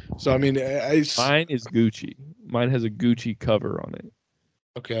 And so I mean, mine is Gucci. Mine has a Gucci cover on it.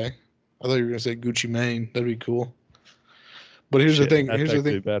 Okay, I thought you were gonna say Gucci Mane. That'd be cool. But here's the thing. Here's the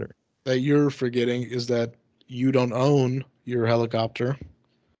thing better. That you're forgetting is that you don't own your helicopter.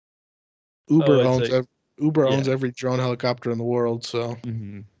 Uber owns every drone helicopter in the world. So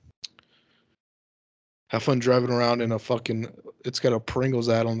have fun driving around in a fucking. It's got a Pringles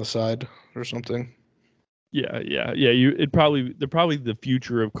ad on the side or something. Yeah. They're probably the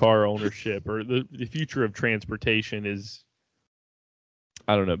future of car ownership or the future of transportation is,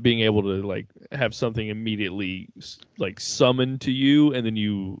 I don't know, being able to like have something immediately like summoned to you, and then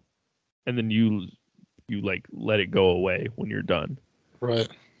you like let it go away when you're done. Right.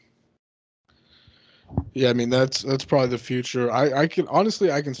 Yeah, I mean that's probably the future. I can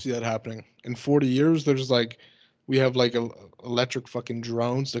honestly I can see that happening. In 40 years there's like we have like electric fucking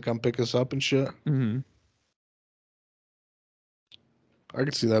drones that come pick us up and shit. Mm-hmm. I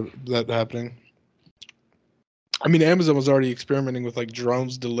could see that happening. I mean Amazon was already experimenting with like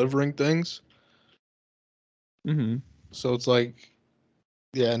drones delivering things. Mm-hmm. So it's like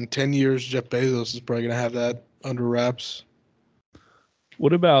yeah, in 10 years Jeff Bezos is probably going to have that under wraps.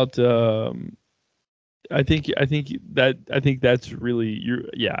 What about I think that's really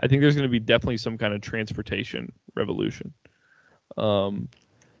yeah, I think there's going to be definitely some kind of transportation revolution. Um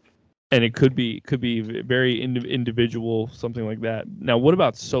and it could be very individual, something like that. Now, what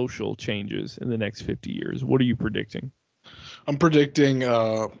about social changes in the next 50 years? What are you predicting? I'm predicting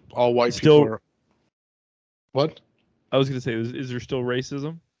all white people Still, are what? I was going to say, is there still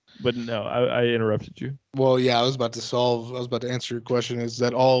racism? But no, I interrupted you. Well, yeah, I was about to answer your question is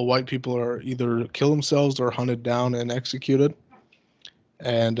that all white people are either kill themselves or hunted down and executed.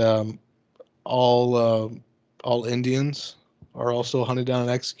 And all all Indians are also hunted down and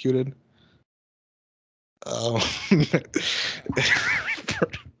executed. For,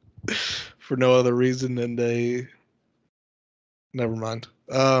 for no other reason than they. Never mind.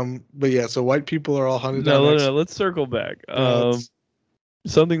 But yeah, so white people are all hunted down. No, let's circle back.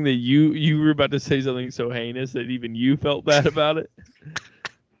 Something that you were about to say something so heinous that even you felt bad about it.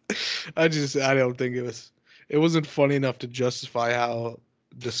 I don't think it wasn't funny enough to justify how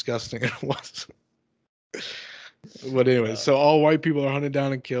disgusting it was. But anyway, so all white people are hunted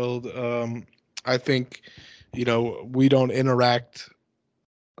down and killed. I think, we don't interact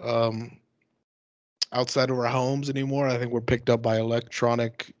um, outside of our homes anymore. I think we're picked up by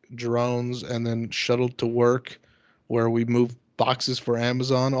electronic drones and then shuttled to work, where we move boxes for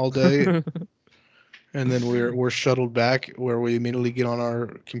Amazon all day, and then we're shuttled back, where we immediately get on our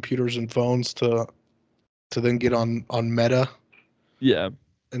computers and phones to then get on Meta Yeah.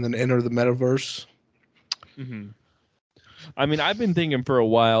 and then enter the metaverse. Hmm. I mean, I've been thinking for a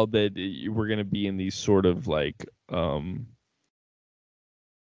while that we're gonna be in these sort of like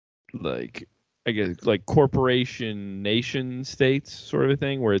I guess like corporation nation states sort of a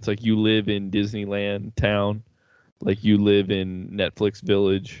thing, where it's like you live in Disneyland town, like you live in Netflix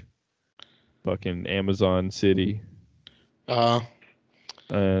Village, fucking Amazon City, Uh,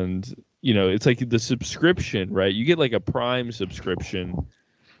 and it's like the subscription, right? You get like a Prime subscription,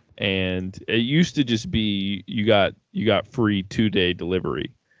 and it used to just be you got free 2-day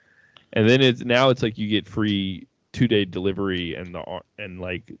delivery, and then it's like you get free 2-day delivery and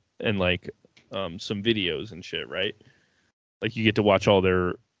some videos and shit, right? Like you get to watch all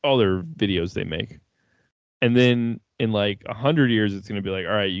their videos they make, and then in like 100 years it's gonna be like,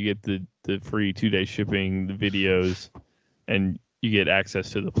 all right, you get the free 2-day shipping, the videos, and you get access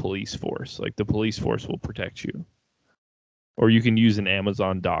to the police force. Like the police force will protect you, or you can use an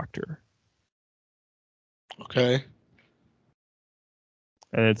Amazon doctor. okay.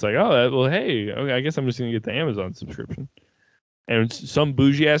 And it's like, oh, well, hey, okay, I guess I'm just gonna get the Amazon subscription. And some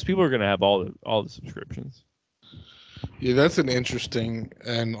bougie ass people are gonna have all the subscriptions. Yeah, that's an interesting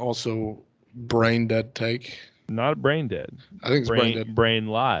and also brain dead take. Not brain dead. I think it's brain dead. Brain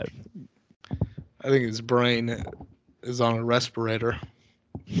live. I think his brain is on a respirator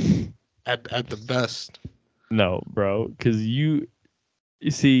at the best. No, bro, because you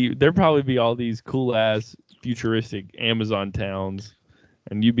see, there probably be all these cool ass futuristic Amazon towns,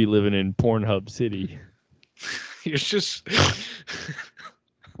 and you'd be living in Pornhub City. You're just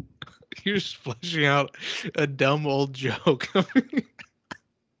you're just fleshing out a dumb old joke.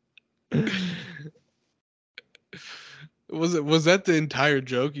 Was that the entire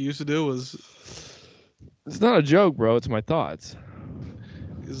joke you used to do? It's not a joke, bro. It's my thoughts.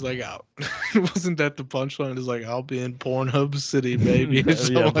 Is like out. Wasn't that the punchline? Is like I'll be in Pornhub City, baby.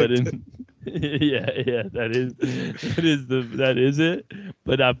 Yeah, but yeah, that is it.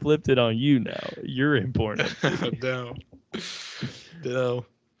 But I flipped it on you now. You're in Pornhub. No.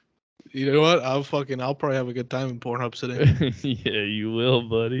 You know what? I'll probably have a good time in Pornhub City. Yeah, you will,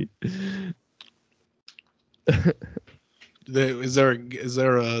 buddy. Is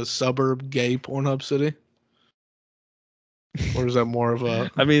there a suburb gay Pornhub City? Or is that more of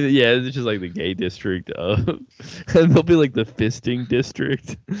a I mean, yeah, it's just like the gay district of, and there'll be like the fisting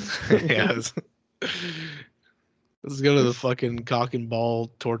district. yeah. Let's go to the fucking cock and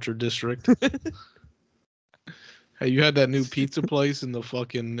ball torture district. Hey, you had that new pizza place in the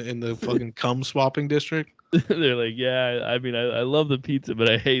fucking cum swapping district? They're like, yeah, I mean, I love the pizza, but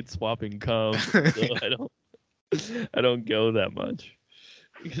I hate swapping cum, so I don't go that much.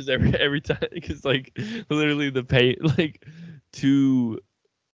 Because every time, because like literally the pay, like to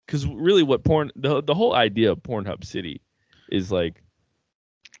because really, what the whole idea of Pornhub City is like,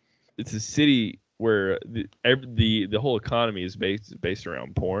 it's a city where the whole economy is based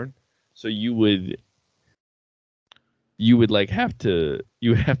around porn. So you would like have to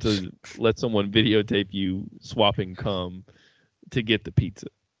let someone videotape you swapping cum to get the pizza.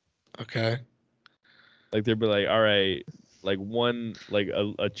 Okay. Like they'd be like, all right, like one like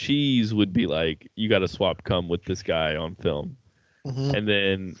a cheese would be like, you got to swap cum with this guy on film, and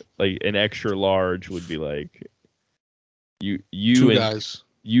then like an extra large would be like, you Two and guys.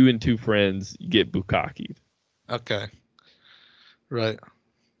 you and two friends get bukkakied. Okay. Right.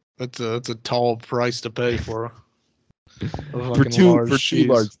 That's a tall price to pay for a for fucking two large cheese.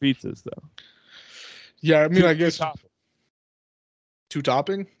 large pizzas though. Yeah, I mean, I guess topping. two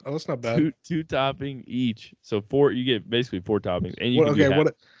topping. Oh, that's not bad. Two topping each. So four, you get basically four toppings, and you can do half.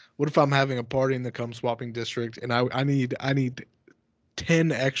 What if I'm having a party in the cum swapping district and I need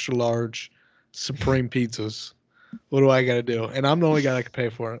 10 extra large supreme pizzas? What do I got to do? And I'm the only guy that can pay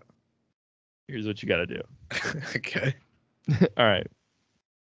for it. Here's what you got to do. Okay. All right.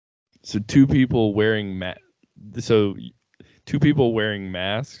 So two people wearing masks,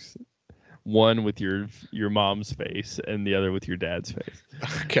 one with your mom's face and the other with your dad's face.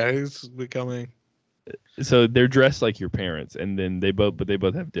 Okay, it's becoming. So they're dressed like your parents, and then they both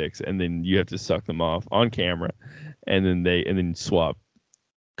have dicks, and then you have to suck them off on camera, and then swap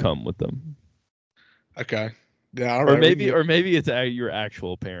cum with them. Okay. Yeah, all right. Or maybe it's your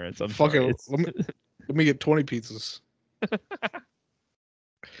actual parents. I'm Fuck sorry. it. Let me get 20 pizzas.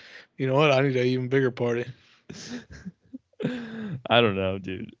 You know what? I need an even bigger party. I don't know,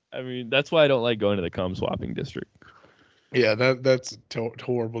 dude. I mean, that's why I don't like going to the cum swapping district. Yeah, that's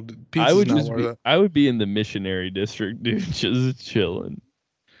horrible. Pizza's not worth it. I would be in the missionary district, dude, just chilling.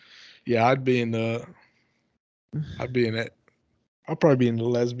 Yeah, I'd be in it. I'll probably be in the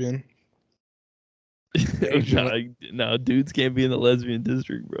lesbian. No, dudes can't be in the lesbian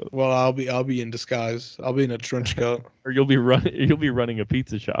district, bro. Well, I'll be in disguise. I'll be in a trench coat. Or you'll be running a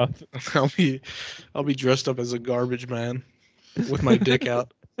pizza shop. I'll be dressed up as a garbage man with my dick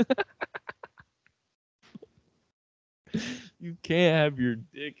out. You can't have your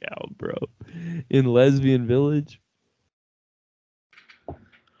dick out, bro. In lesbian village.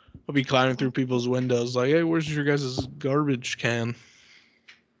 I'll be climbing through people's windows like, hey, where's your guys' garbage can?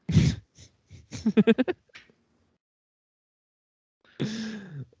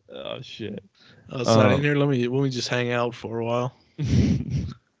 Oh shit. Outside in here, let me just hang out for a while.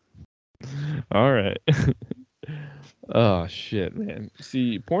 All right. Oh shit, man.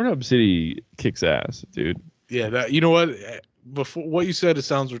 See, Pornhub City kicks ass, dude. Yeah, you know what? Before what you said, it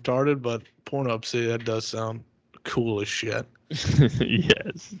sounds retarded, but Pornhub City, that does sound cool as shit.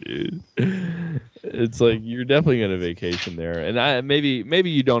 Yes, dude. It's like you're definitely gonna vacation there, and maybe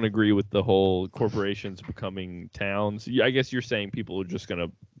you don't agree with the whole corporations becoming towns. I guess you're saying people are just gonna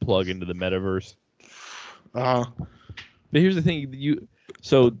plug into the metaverse. But here's the thing: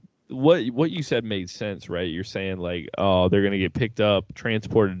 so what you said made sense, right? You're saying like, oh, they're gonna get picked up,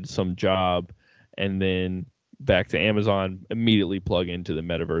 transported to some job, and then back to Amazon, immediately plug into the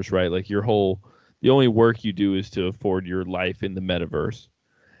metaverse, right? Like the only work you do is to afford your life in the metaverse.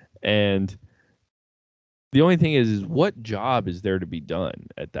 And the only thing is what job is there to be done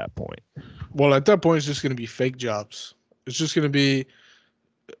at that point? Well, at that point, it's just going to be fake jobs. It's just going to be,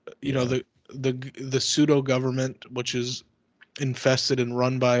 you know, the pseudo government, which is infested and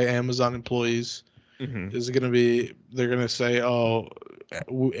run by Amazon employees, is going to be. They're going to say, "Oh,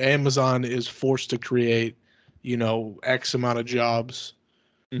 Amazon is forced to create, you know, X amount of jobs,"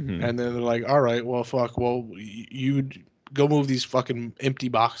 and then they're like, "All right, well, fuck, well, you go move these fucking empty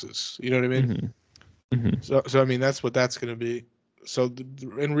boxes." You know what I mean? So I mean, that's what that's going to be. So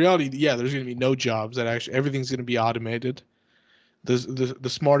in reality, yeah, there's going to be no jobs. That actually everything's going to be automated. The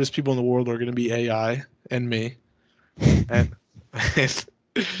smartest people in the world are going to be AI and me, and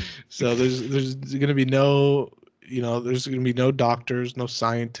so there's going to be no, you know, there's going to be no doctors, no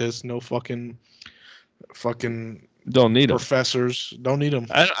scientists, no fucking don't need professors. Them. Don't need them.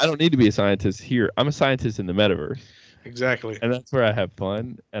 I don't need to be a scientist here. I'm a scientist in the metaverse. Exactly. And that's where I have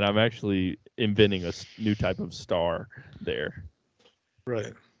fun. And I'm actually inventing a new type of star there.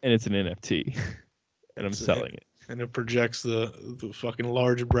 Right. And it's an NFT. And I'm selling it. And it projects the fucking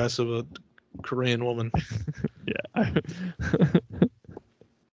large breasts of a Korean woman. Yeah.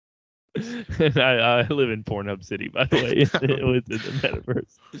 And I live in Pornhub City, by the way, within the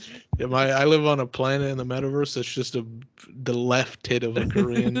metaverse. Yeah, I live on a planet in the metaverse that's just the left tit of a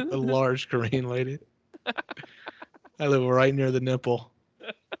large Korean lady. I live right near the nipple.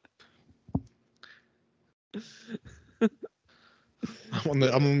 I'm on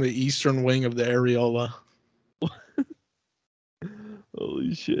the eastern wing of the areola.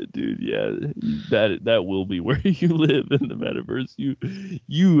 Holy shit, dude! Yeah, that will be where you live in the metaverse.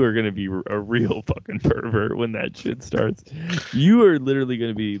 You are gonna be a real fucking pervert when that shit starts. You are literally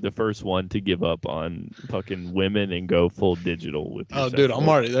gonna be the first one to give up on fucking women and go full digital with your Oh, dude, I'm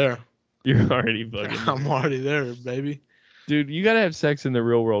already there. You're already fucking. I'm already there, baby. Dude, you gotta have sex in the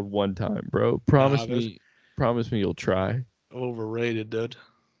real world one time, bro. Promise me you'll try. Overrated, dude.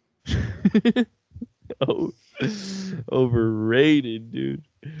 Oh, overrated, dude.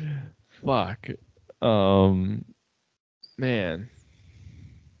 Fuck. Man.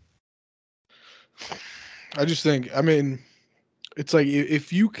 I just think, I mean, it's like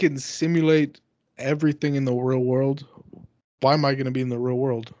if you can simulate everything in the real world, why am I going to be in the real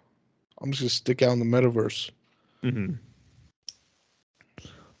world? I'm just going to stick out in the metaverse. Mm-hmm.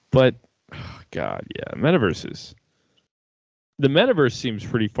 But, oh God, yeah, the metaverse seems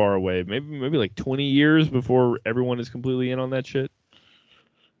pretty far away. Maybe like 20 years before everyone is completely in on that shit.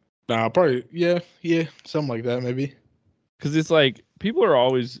 Nah, probably, yeah, something like that, maybe. Because it's like people are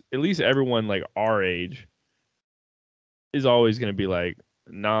always, at least everyone like our age, is always going to be like,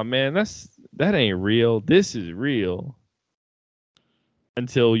 nah, man, that ain't real. This is real.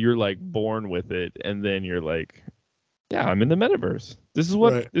 Until you're like born with it, and then you're like, yeah, I'm in the metaverse. This is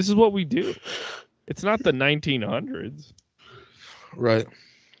what we do. It's not the 1900s. Right.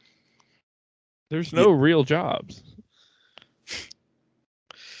 There's no real jobs.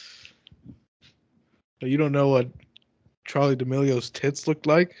 You don't know what Charlie D'Amelio's tits looked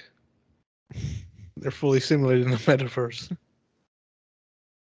like? They're fully simulated in the metaverse.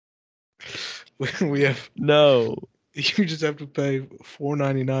 We have no. You just have to pay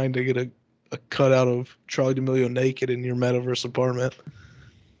 $4.99 to get a cutout of Charlie D'Amelio naked in your metaverse apartment.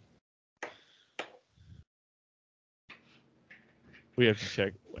 We have to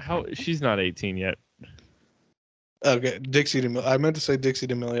check. How she's not 18 yet. Okay, Dixie D'Amelio. I meant to say Dixie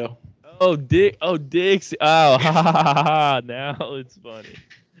D'Amelio. Oh, Dixie. Oh, ha, ha, ha, ha. Now it's funny.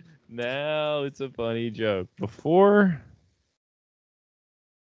 Now it's a funny joke. Before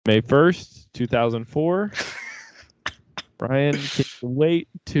May 1st, 2004, Ryan, can you wait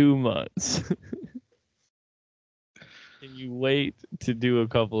 2 months? Can you wait to do a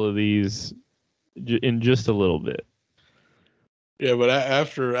couple of these in just a little bit? Yeah, but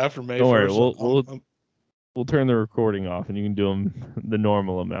after May 1st, don't worry, we'll turn the recording off, and you can do them the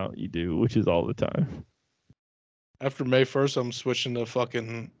normal amount you do, which is all the time. After May 1st, I'm switching to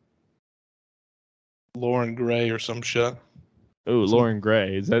fucking Lauren Gray or some shit. Oh, Lauren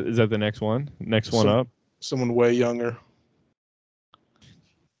Gray. Is that the next one? Next one up? Someone way younger.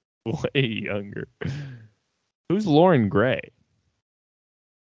 Way younger. Who's Lauren Gray?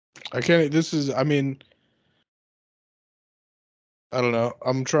 I can't. I mean, I don't know.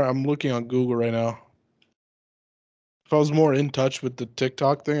 I'm looking on Google right now. If I was more in touch with the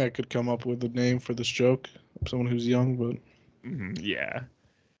TikTok thing, I could come up with a name for this joke. Someone who's young, but yeah.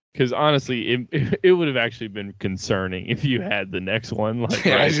 Because honestly, it would have actually been concerning if you had the next one. Like,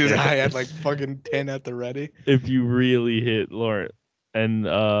 yeah, I had like fucking 10 at the ready. If you really hit Lauren, and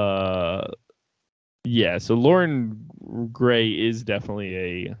yeah, so Lauren Gray is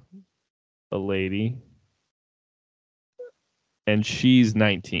definitely a lady, and she's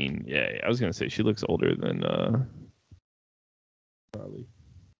 19. Yeah, I was gonna say she looks older than Charlie.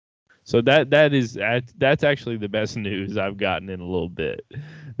 So that's actually the best news I've gotten in a little bit,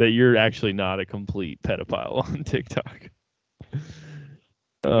 that you're actually not a complete pedophile on TikTok.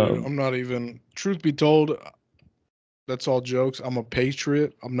 Dude, I'm not even. Truth be told, that's all jokes. I'm a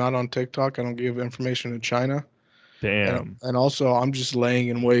patriot. I'm not on TikTok. I don't give information to China. Damn. And also, I'm just laying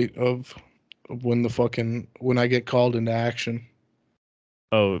in wait of when I get called into action.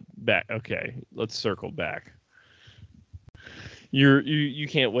 Oh, back. Okay, let's circle back. You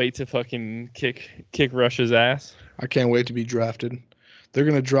can't wait to fucking kick Russia's ass. I can't wait to be drafted. They're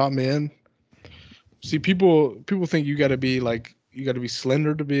gonna drop me in. See, people think you got to be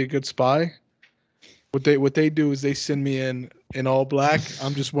slender to be a good spy. What they do is they send me in all black.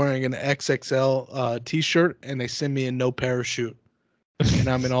 I'm just wearing an XXL t-shirt, and they send me in no parachute. And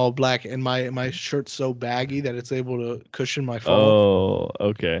I'm in all black, and my shirt's so baggy that it's able to cushion my fall. Oh,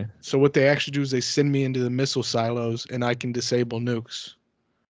 okay. So what they actually do is they send me into the missile silos, and I can disable nukes.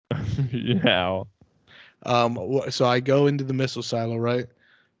 How? So I go into the missile silo, right?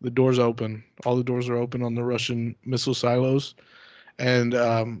 The doors open. All the doors are open on the Russian missile silos, and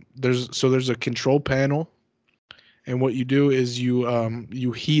there's a control panel, and what you do is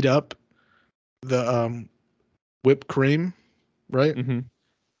you heat up the whipped cream, right? Mm-hmm.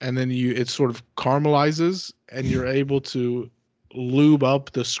 And then it sort of caramelizes, and you're able to lube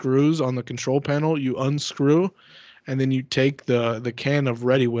up the screws on the control panel. You unscrew, and then you take the can of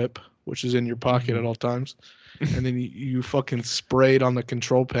Ready Whip, which is in your pocket at all times, and then you fucking spray it on the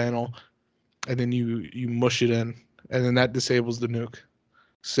control panel, and then you mush it in, and then that disables the nuke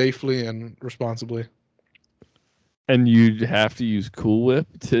safely and responsibly. And you have to use Cool Whip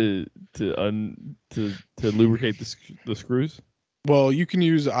to lubricate the screws. Well, you can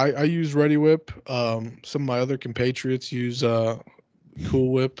use I use Ready Whip. Some of my other compatriots use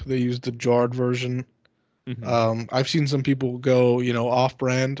Cool Whip. They use the jarred version. Mhm. I've seen some people go,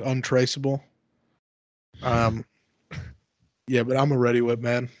 off-brand, untraceable. Yeah, but I'm a Ready Whip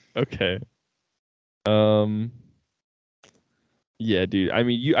man. Okay. Yeah, dude. I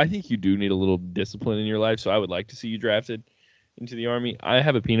mean, I think you do need a little discipline in your life, so I would like to see you drafted into the army. I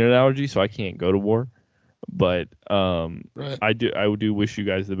have a peanut allergy, so I can't go to war. But Right. I do wish you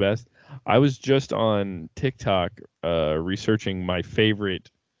guys the best. I was just on TikTok researching my favorite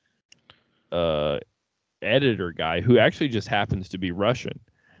editor guy, who actually just happens to be Russian.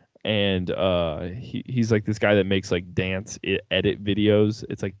 And he's like this guy that makes like dance edit videos.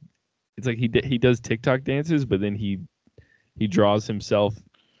 It's like he does TikTok dances, but then he draws himself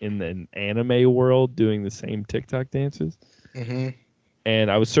in an anime world doing the same TikTok dances. Mm-hmm. And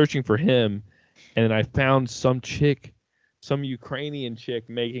I was searching for him, and I found some Ukrainian chick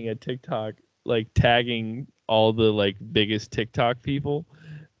making a TikTok, like tagging all the like biggest TikTok people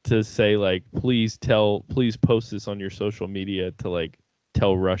to say like, please post this on your social media to like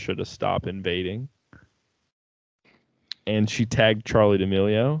tell Russia to stop invading. And she tagged Charlie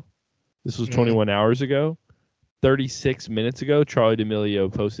D'Amelio. This was 21 hours ago. 36 minutes ago, Charlie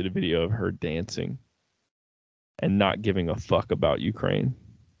D'Amelio posted a video of her dancing and not giving a fuck about Ukraine.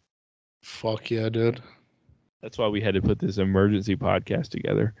 Fuck yeah, dude. That's why we had to put this emergency podcast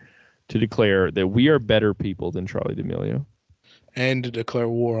together to declare that we are better people than Charlie D'Amelio. And to declare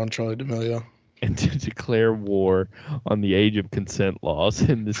war on Charlie D'Amelio. And to declare war on the age of consent laws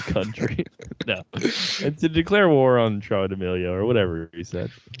in this country. No. And to declare war on Charlie D'Amelio, or whatever he said.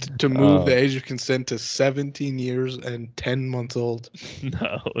 To move the age of consent to 17 years and 10 months old.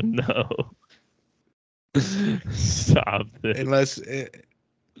 No. Stop this.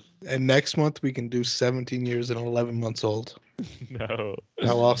 And next month we can do 17 years and 11 months old. No.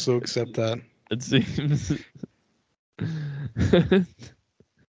 I'll also accept that. It seems...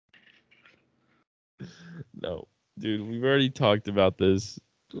 No, dude, we've already talked about this.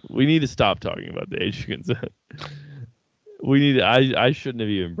 We need to stop talking about the age of consent. I shouldn't have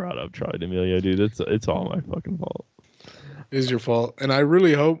even brought up Charlie D'Amelio, dude. It's all my fucking fault. It is your fault. And I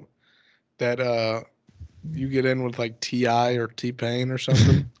really hope that you get in with like T.I. or T-Pain or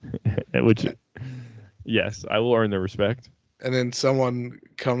something. Which, yes, I will earn their respect. And then someone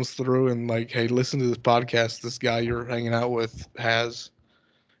comes through and like, hey, listen to this podcast this guy you're hanging out with has,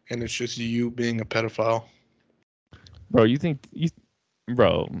 and it's just you being a pedophile. Bro,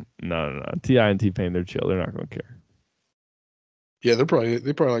 no. T.I. and T-Pain, they're chill. They're not going to care. Yeah, they probably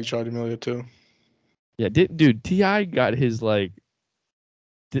like Charlie D'Amelio too. Yeah, dude, T.I. got his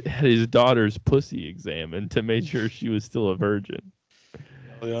his daughter's pussy examined to make sure she was still a virgin.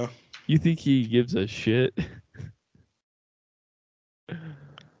 Oh, yeah. You think he gives a shit?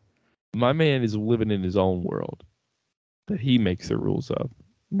 My man is living in his own world that he makes the rules of,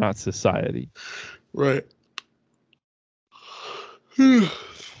 not society. Right. Yeah,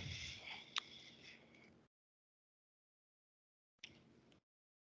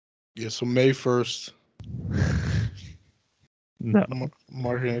 so May 1st. No.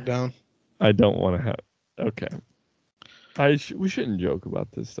 Marking it down. I don't want to have... Okay. We shouldn't joke about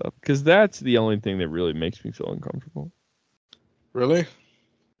this stuff, because that's the only thing that really makes me feel uncomfortable. Really?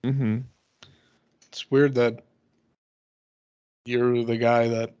 Mm-hmm. It's weird that you're the guy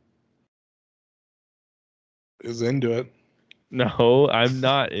that is into it. No, I'm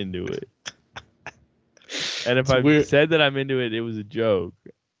not into it. And if I said that I'm into it, it was a joke.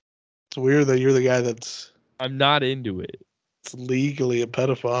 It's weird that you're the guy that's I'm not into it. It's legally a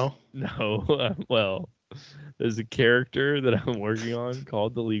pedophile. No, well, there's a character that I'm working on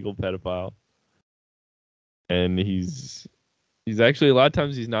called the legal pedophile. And he's actually, a lot of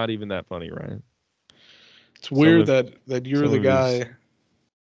times he's not even that funny, Ryan. It's weird that you're the guy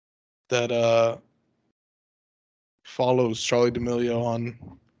that follows Charlie D'Amelio on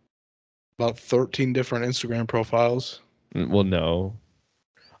about 13 different Instagram profiles. Well, no.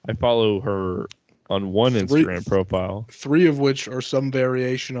 I follow her on one Instagram profile. 3 of which are some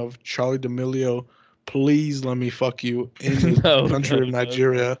variation of Charlie D'Amelio, please let me fuck you in the country of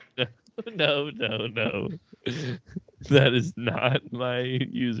Nigeria. No. That is not my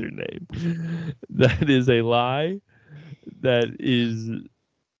username. That is a lie. that is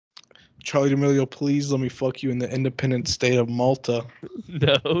Charlie D'Amelio, please let me fuck you in the independent state of Malta.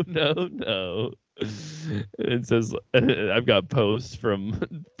 no. It says I've got posts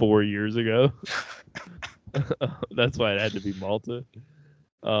from 4 years ago. That's why it had to be Malta.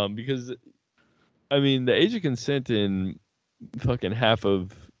 Because I mean the age of consent in fucking half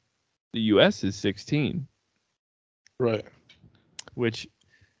of the U.S. is 16, Right. which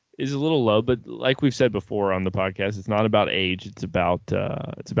is a little low. But like we've said before on the podcast, it's not about age; it's about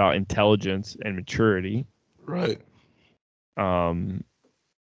intelligence and maturity. Right.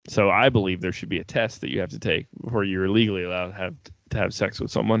 So I believe there should be a test that you have to take before you're legally allowed to have sex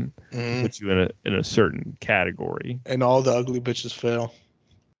with someone. Mhm. Puts you in a certain category. And all the ugly bitches fail.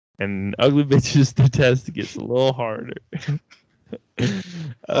 And ugly bitches, the test gets a little harder.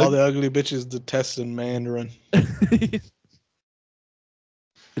 All the ugly bitches detest in Mandarin.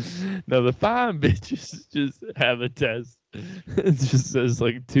 No, the fine bitches just have a test. It just says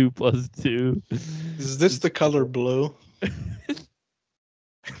like 2 + 2. Is this the color blue?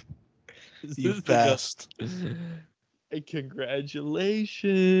 You fast. Hey,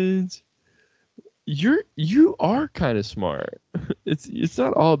 congratulations. You are kind of smart. It's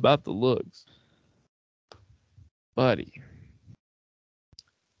not all about the looks, buddy.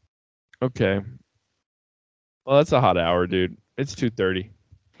 Okay. Well, that's a hot hour, dude. It's 2:30.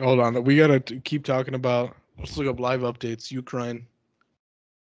 Hold on. We got to keep talking about. Let's look up live updates. Ukraine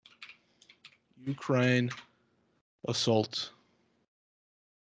assault.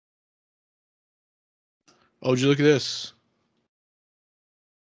 Oh, did you look at this?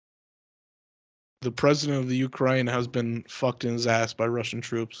 The president of the Ukraine has been fucked in his ass by Russian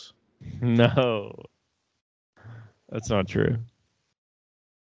troops. No, that's not true.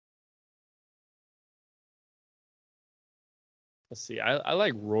 Let's see. I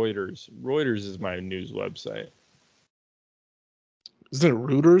like Reuters. Reuters is my news website. Isn't it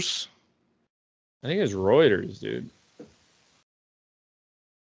Reuters? I think it's Reuters, dude.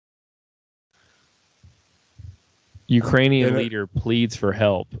 Ukrainian leader pleads for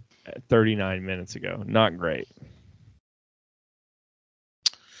help 39 minutes ago. Not great.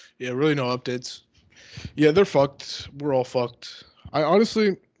 Yeah, really no updates. Yeah, they're fucked. We're all fucked. I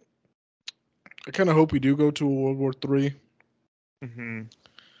honestly, I kind of hope we do go to a World War III. Mm-hmm.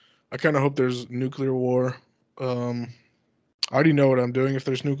 I kind of hope there's nuclear war. I already know what I'm doing if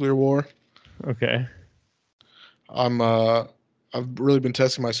there's nuclear war. Okay. I've really been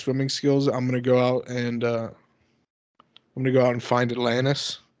testing my swimming skills. I'm gonna go out and find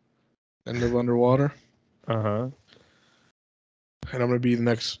Atlantis and live underwater. Uh-huh. And I'm gonna be the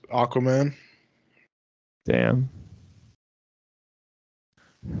next Aquaman. Damn.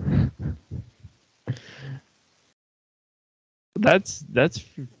 That's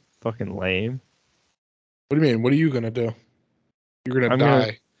fucking lame. What do you mean? What are you gonna do? You're gonna I'm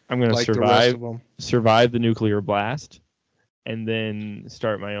die gonna like the rest of them. survive the nuclear blast, and then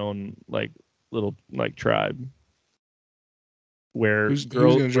start my own like little like tribe where Who's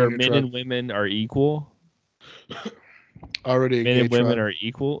gonna join your men tribe? and women are equal. Already a Men gay and women tribe. are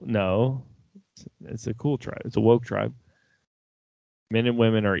equal. No, it's a cool tribe. It's a woke tribe. Men and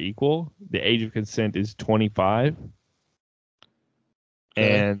women are equal. The age of consent is 25,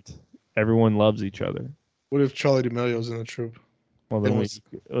 Okay. and everyone loves each other. What if Charlie D'Amelio's in the troop? Well, then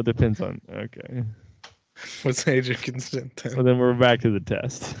it depends on. Okay. What's the age of consent then? Well, then we're back to the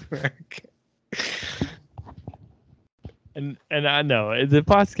test. And I know the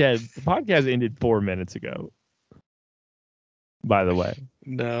podcast ended 4 minutes ago. By the way,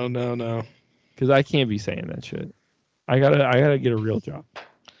 No. because I can't be saying that shit. I gotta get a real job.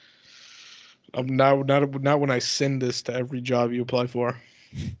 Not when I send this to every job you apply for.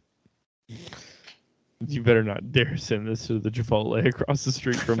 You better not dare send this to the Chipotle across the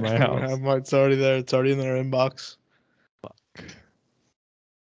street from my house. It's already there. It's already in their inbox. Fuck. All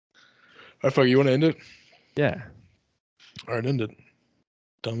right, fuck. You want to end it? Yeah. All right, end it,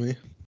 dummy.